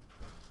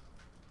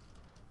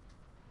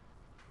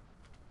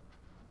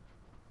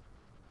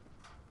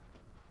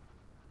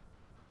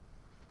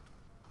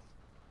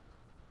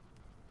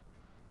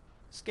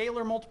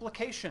 Scalar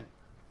multiplication.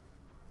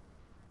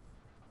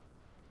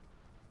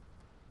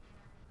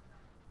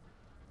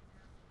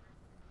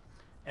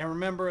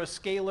 remember, a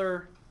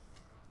scalar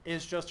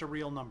is just a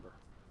real number.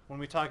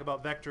 When we talk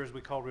about vectors, we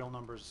call real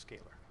numbers a scalar.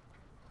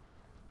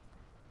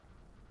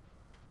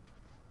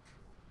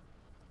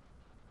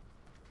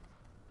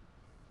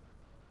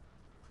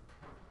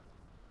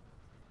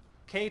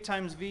 K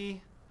times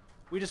V,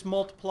 we just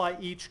multiply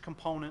each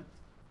component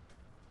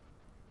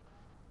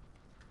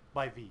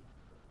by V.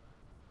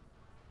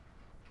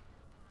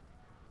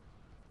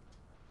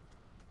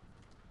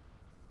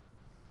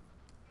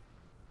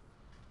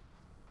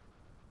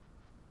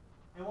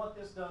 And what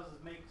this does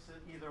is makes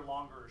it either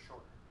longer or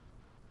shorter.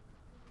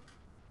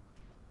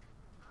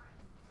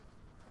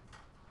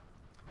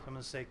 So I'm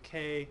going to say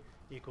K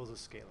equals a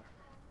scalar.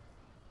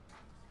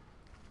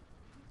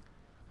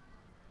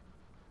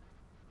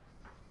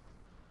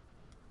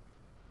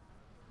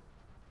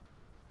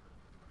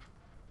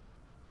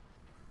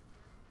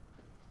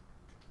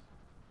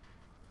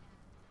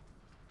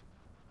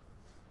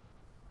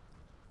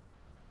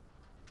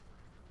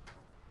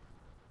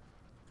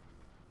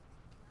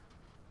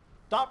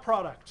 Dot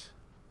product.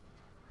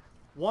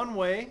 One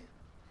way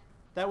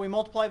that we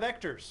multiply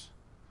vectors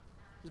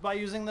is by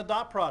using the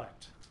dot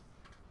product.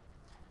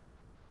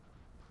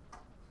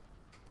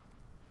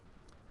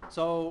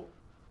 So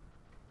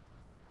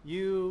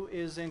U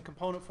is in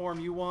component form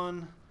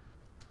U1,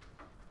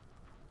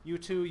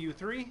 U2,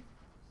 U3,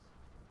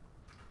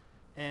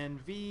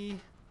 and V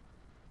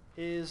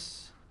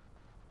is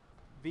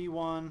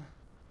V1,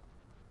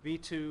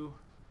 V2,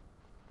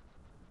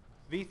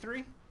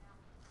 V3.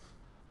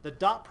 The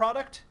dot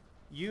product,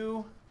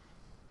 U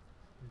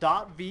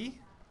dot V,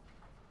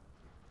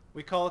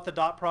 we call it the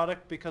dot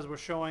product because we're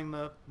showing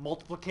the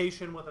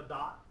multiplication with a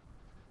dot.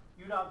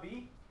 U dot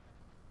V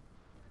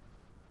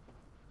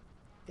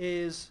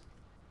is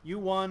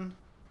U1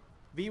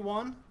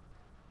 V1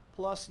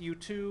 plus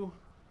U2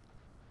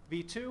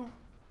 V2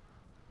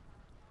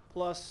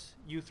 plus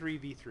U3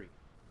 V3.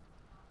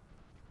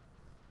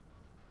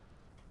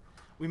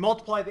 We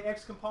multiply the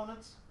X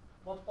components,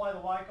 multiply the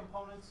Y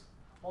components,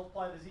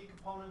 multiply the Z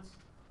components,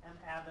 and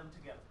add them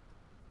together.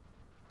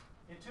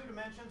 In 2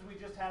 dimensions, we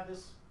just have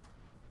this,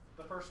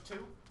 the first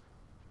 2.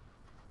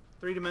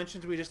 3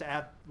 dimensions, we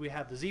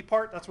have the Z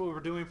part. That's what we're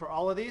doing for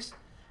all of these.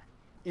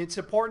 It's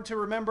important to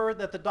remember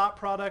that the dot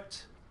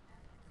product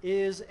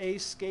is a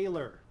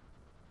scalar.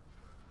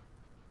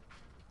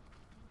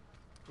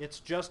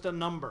 It's just a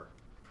number.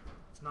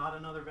 It's not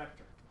another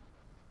vector.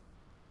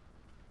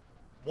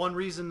 One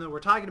reason that we're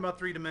talking about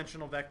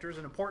 3-dimensional vectors,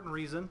 an important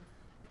reason,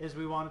 is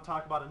we want to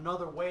talk about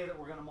another way that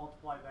we're going to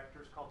multiply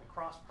vectors called the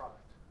cross product.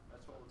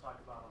 That's what we'll talk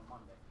about on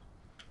Monday.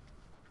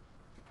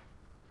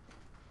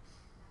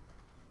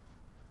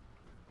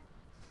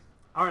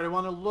 All right, I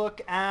want to look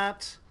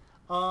at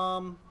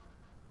one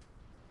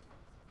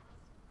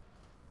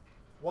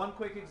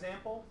quick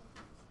example,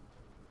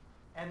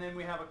 and then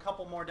we have a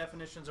couple more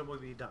definitions and we'll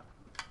be done.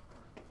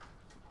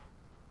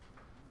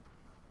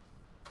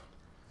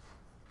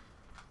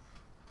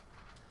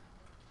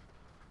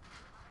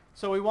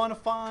 So we want to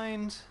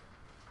find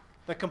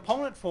the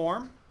component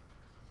form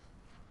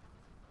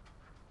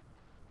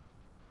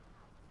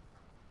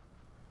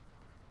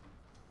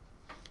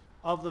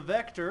of the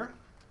vector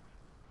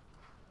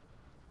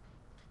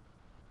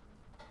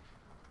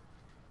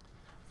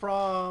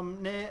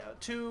from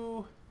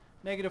 2,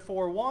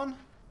 -4, 1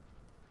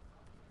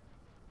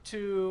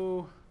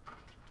 to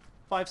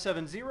 5,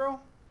 7, 0,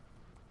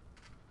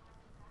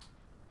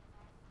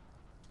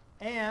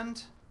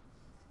 and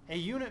a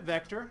unit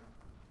vector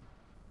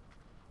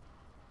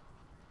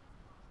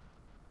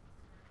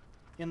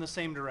in the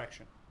same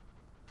direction.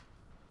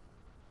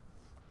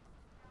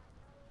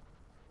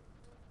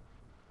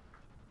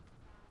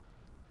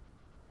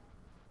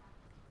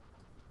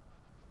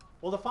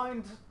 Well, to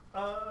find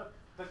the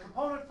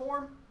component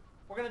form,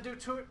 we're going to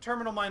do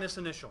terminal minus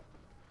initial.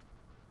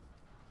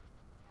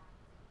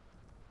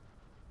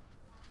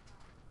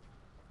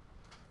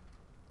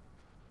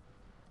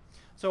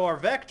 So our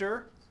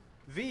vector,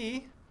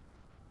 V,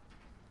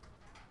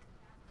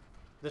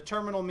 the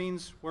terminal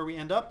means where we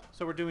end up.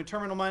 So we're doing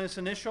terminal minus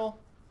initial.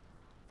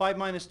 5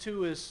 minus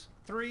 2 is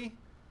 3.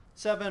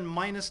 7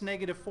 minus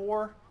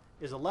 -4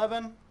 is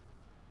 11.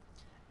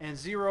 And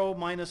 0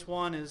 minus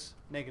 1 is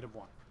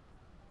 -1.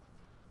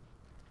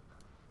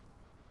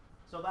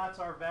 So that's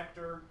our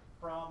vector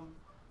from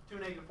 2,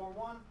 -4,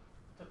 1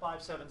 to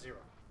 5, 7, 0.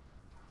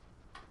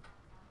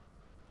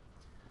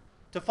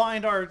 To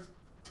find our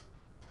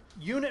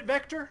unit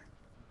vector,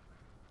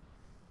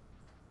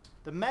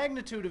 the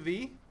magnitude of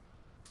V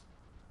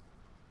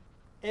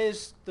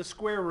is the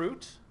square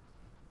root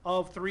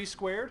of 3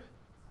 squared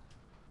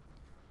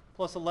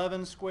plus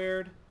 11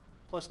 squared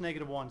plus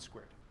 -1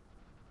 squared,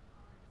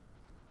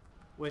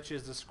 which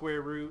is the square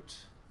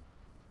root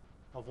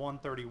of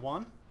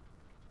 131.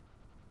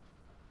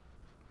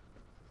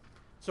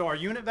 So our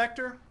unit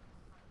vector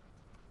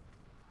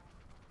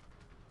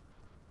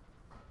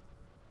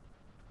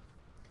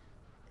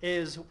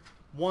is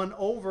 1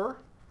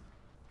 over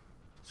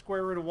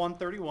square root of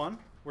 131.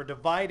 We're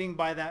dividing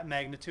by that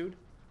magnitude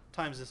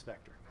times this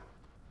vector.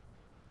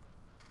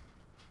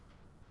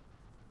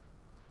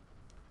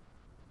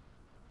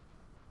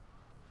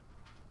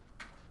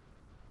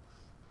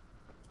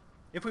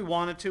 If we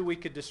wanted to, we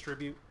could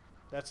distribute.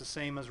 That's the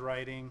same as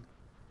writing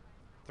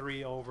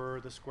 3 over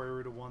the square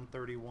root of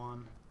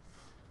 131,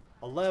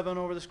 11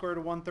 over the square root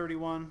of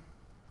 131,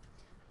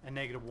 and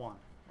negative 1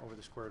 over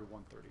the square root of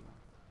 131.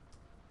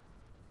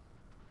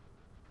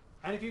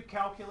 And if you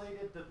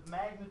calculated the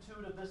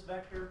magnitude of this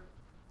vector,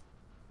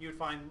 you'd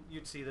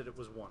see that it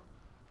was 1.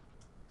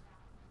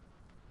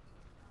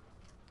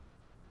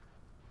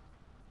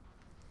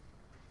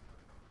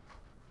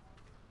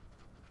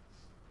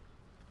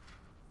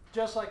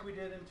 Just like we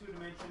did in 2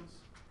 dimensions,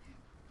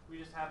 we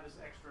just have this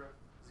extra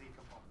z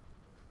component.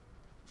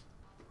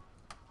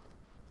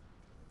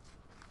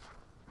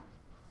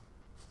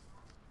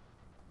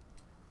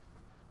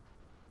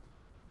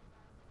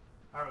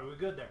 All right, we're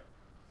good there.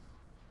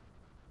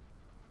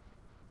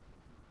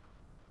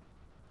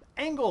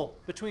 Angle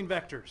between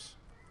vectors.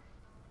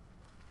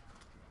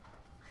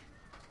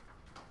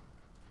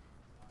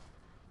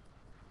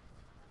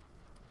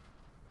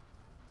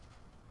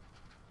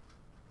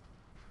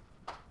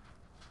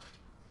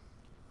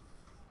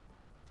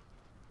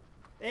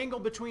 Angle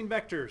between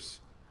vectors.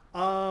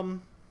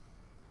 And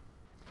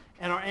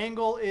our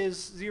angle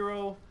is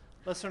 0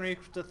 less than or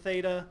equal to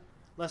theta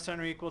less than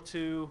or equal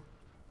to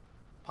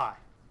pi.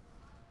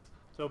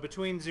 So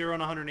between 0 and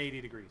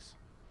 180 degrees.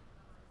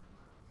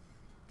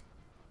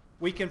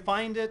 We can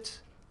find it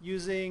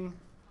using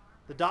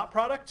the dot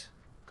product,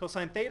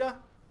 cosine theta,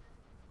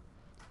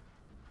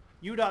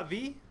 u dot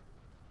v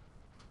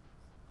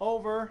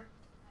over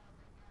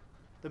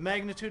the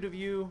magnitude of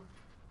u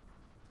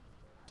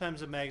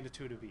times the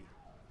magnitude of v.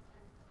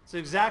 It's the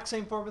exact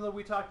same formula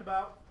we talked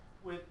about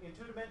in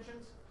 2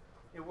 dimensions.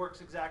 It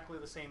works exactly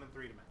the same in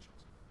 3 dimensions.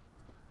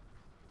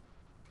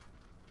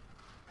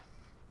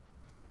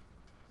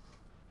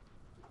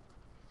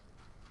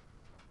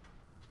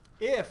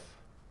 If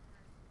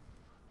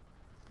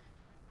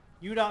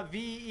u dot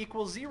v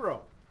equals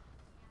 0,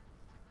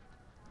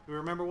 do you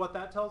remember what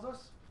that tells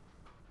us?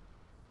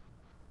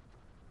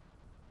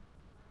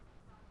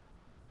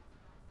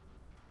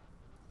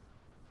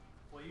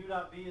 Well, u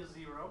dot v is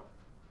 0.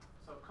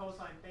 So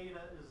cosine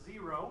theta is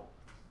 0.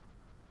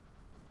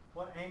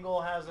 What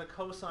angle has a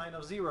cosine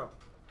of 0?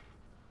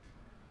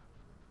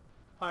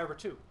 Pi over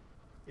 2.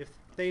 If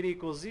theta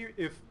equals 0,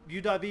 if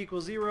u dot v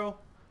equals 0,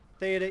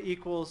 theta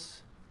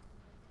equals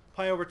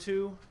pi over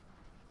 2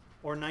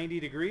 or 90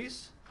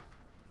 degrees.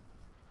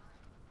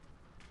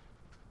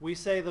 We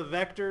say the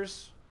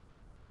vectors,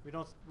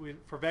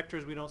 for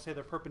vectors we don't say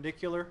they're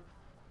perpendicular.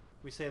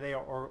 We say they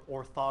are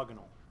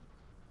orthogonal.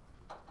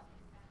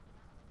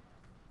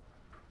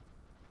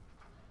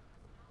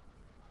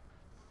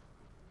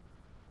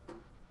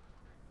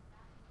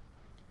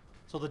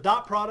 So the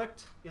dot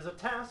product is a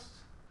test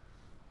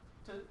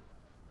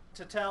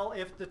to tell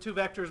if the 2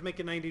 vectors make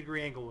a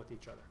 90-degree angle with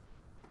each other.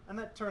 And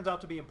that turns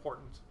out to be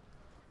important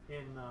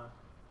in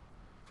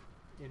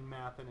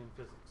math and in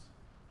physics,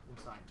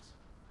 in science.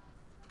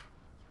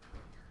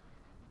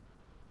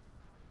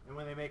 And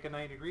when they make a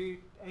 90-degree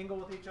angle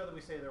with each other, we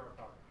say they're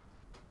orthogonal.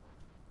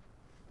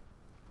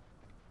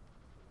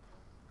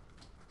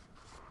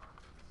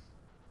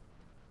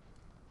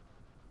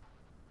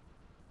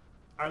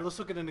 All right, let's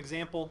look at an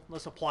example.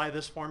 Let's apply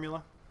this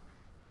formula.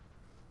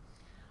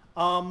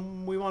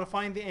 We want to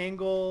find the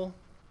angle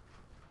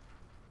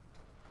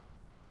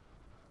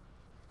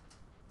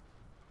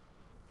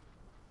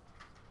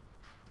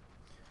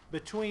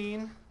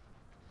between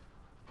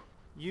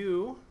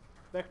u,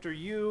 vector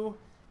u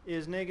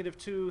is negative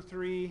 2,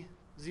 3,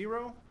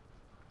 0,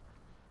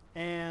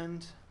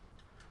 and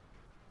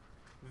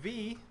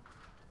v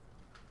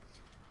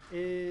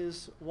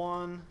is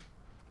 1,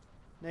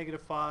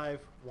 negative 5,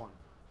 1.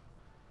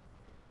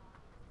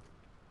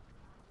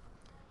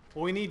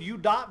 Well, we need u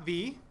dot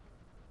v.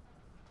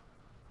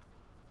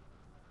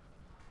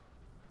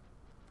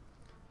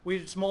 We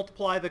just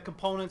multiply the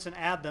components and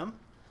add them.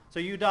 So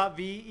u dot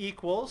v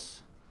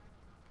equals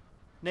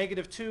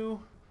negative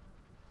 2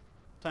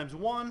 times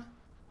 1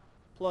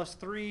 plus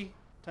 3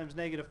 times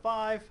negative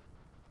 5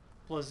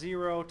 plus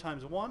 0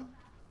 times 1.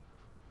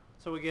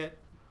 So we get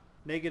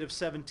negative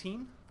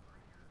 17.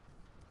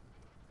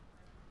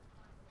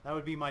 That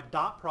would be my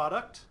dot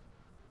product.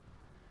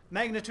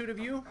 Magnitude of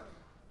u.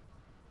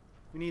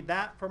 We need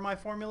that for my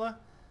formula.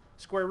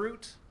 Square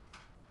root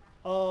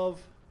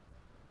of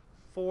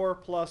 4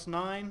 plus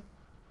 9 is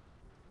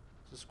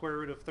the square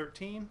root of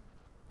 13.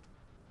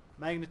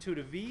 Magnitude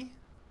of v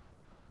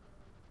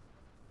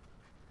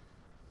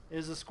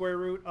is the square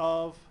root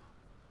of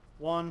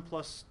 1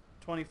 plus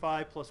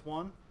 25 plus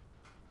 1.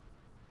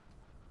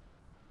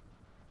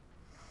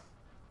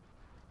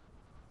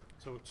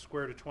 So it's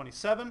square root of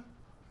 27.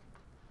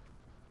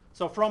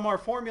 So from our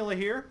formula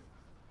here,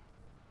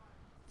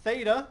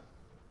 theta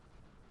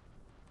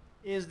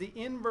is the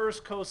inverse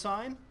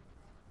cosine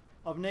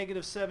of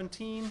negative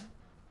 17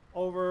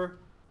 over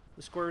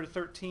the square root of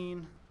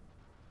 13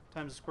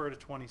 times the square root of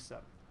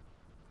 27.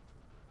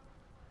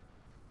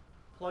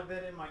 Plug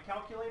that in my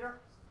calculator.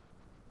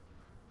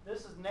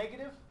 This is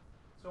negative,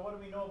 so what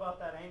do we know about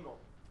that angle?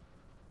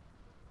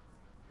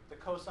 If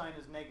the cosine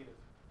is negative.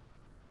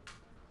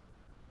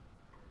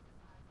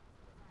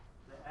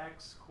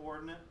 x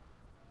coordinate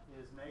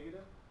is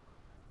negative.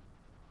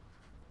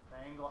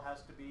 The angle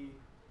has to be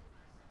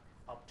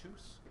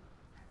obtuse.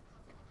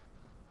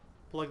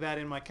 Plug that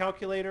in my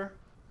calculator.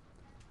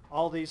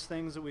 All these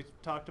things that we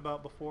talked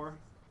about before.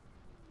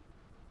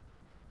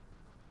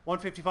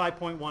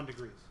 155.1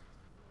 degrees.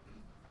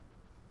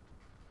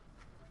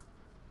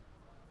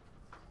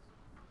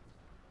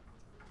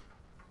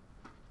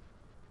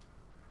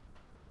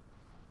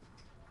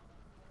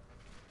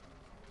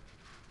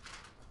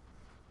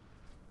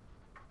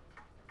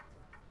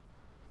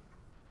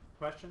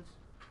 Questions?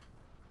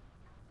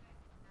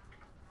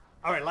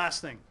 All right,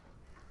 last thing.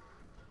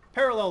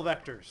 Parallel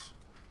vectors.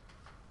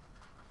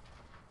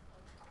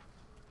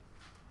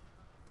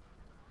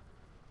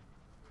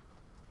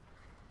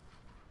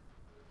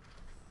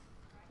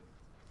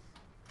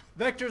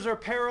 Vectors are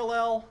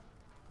parallel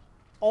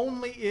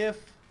only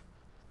if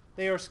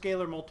they are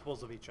scalar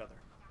multiples of each other.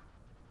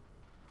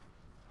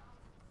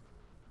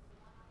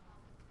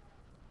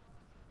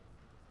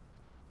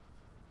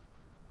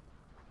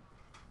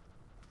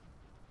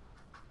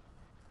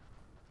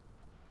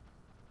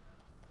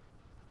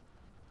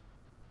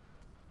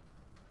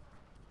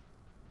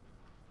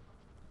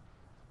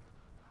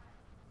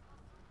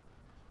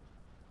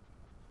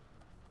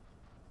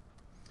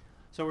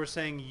 So we're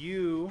saying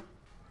U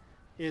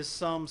is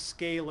some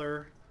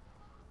scalar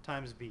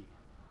times V.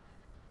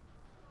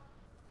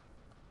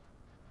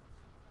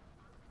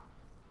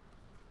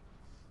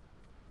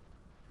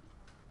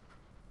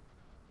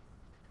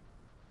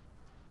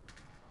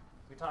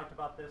 We talked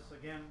about this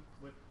again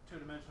with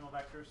two-dimensional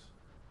vectors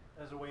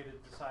as a way to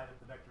decide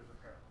if the vectors are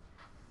parallel.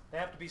 They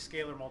have to be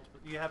scalar multiple.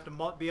 You have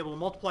to be able to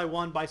multiply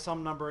one by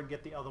some number and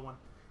get the other one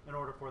in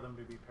order for them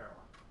to be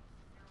parallel.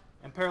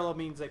 And parallel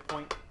means they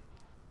point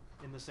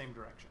in the same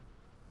direction.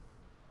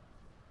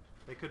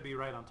 They could be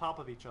right on top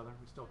of each other.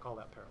 We still call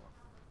that parallel.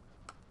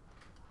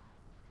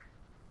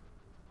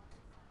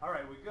 All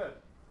right, we good.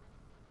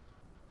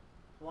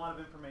 A lot of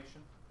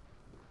information.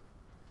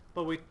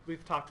 But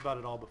we've talked about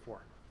it all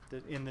before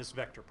in this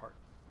vector part.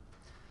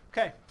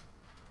 Okay.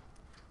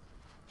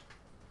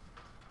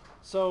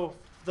 So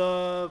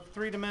the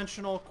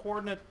three-dimensional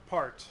coordinate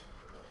part.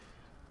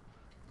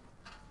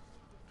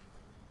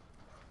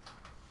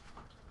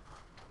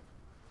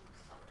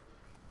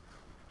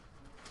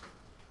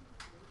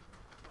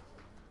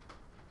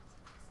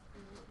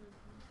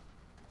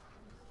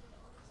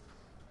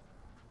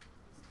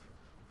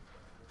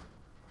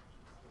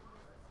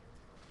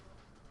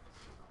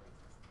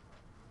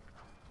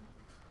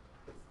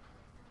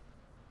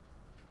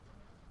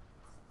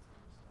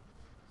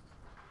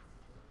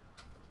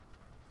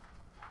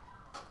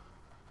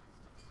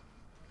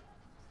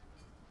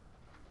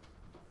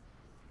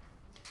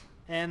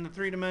 And the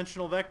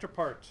three-dimensional vector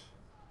part.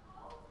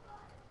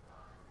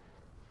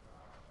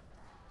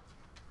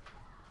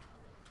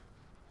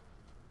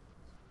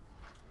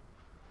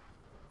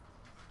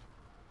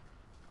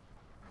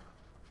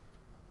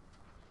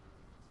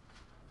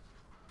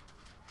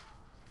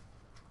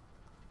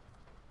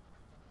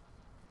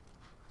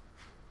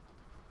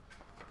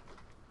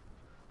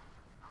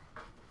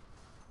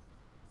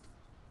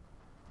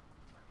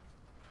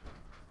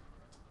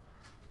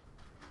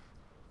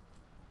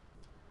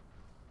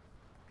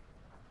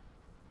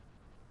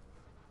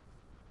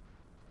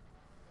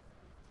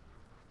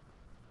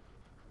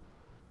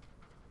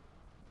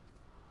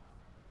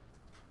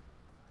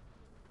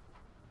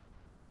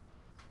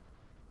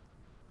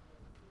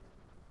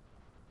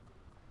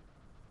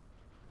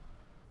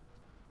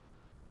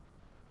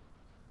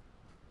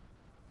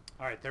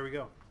 All right, there we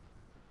go.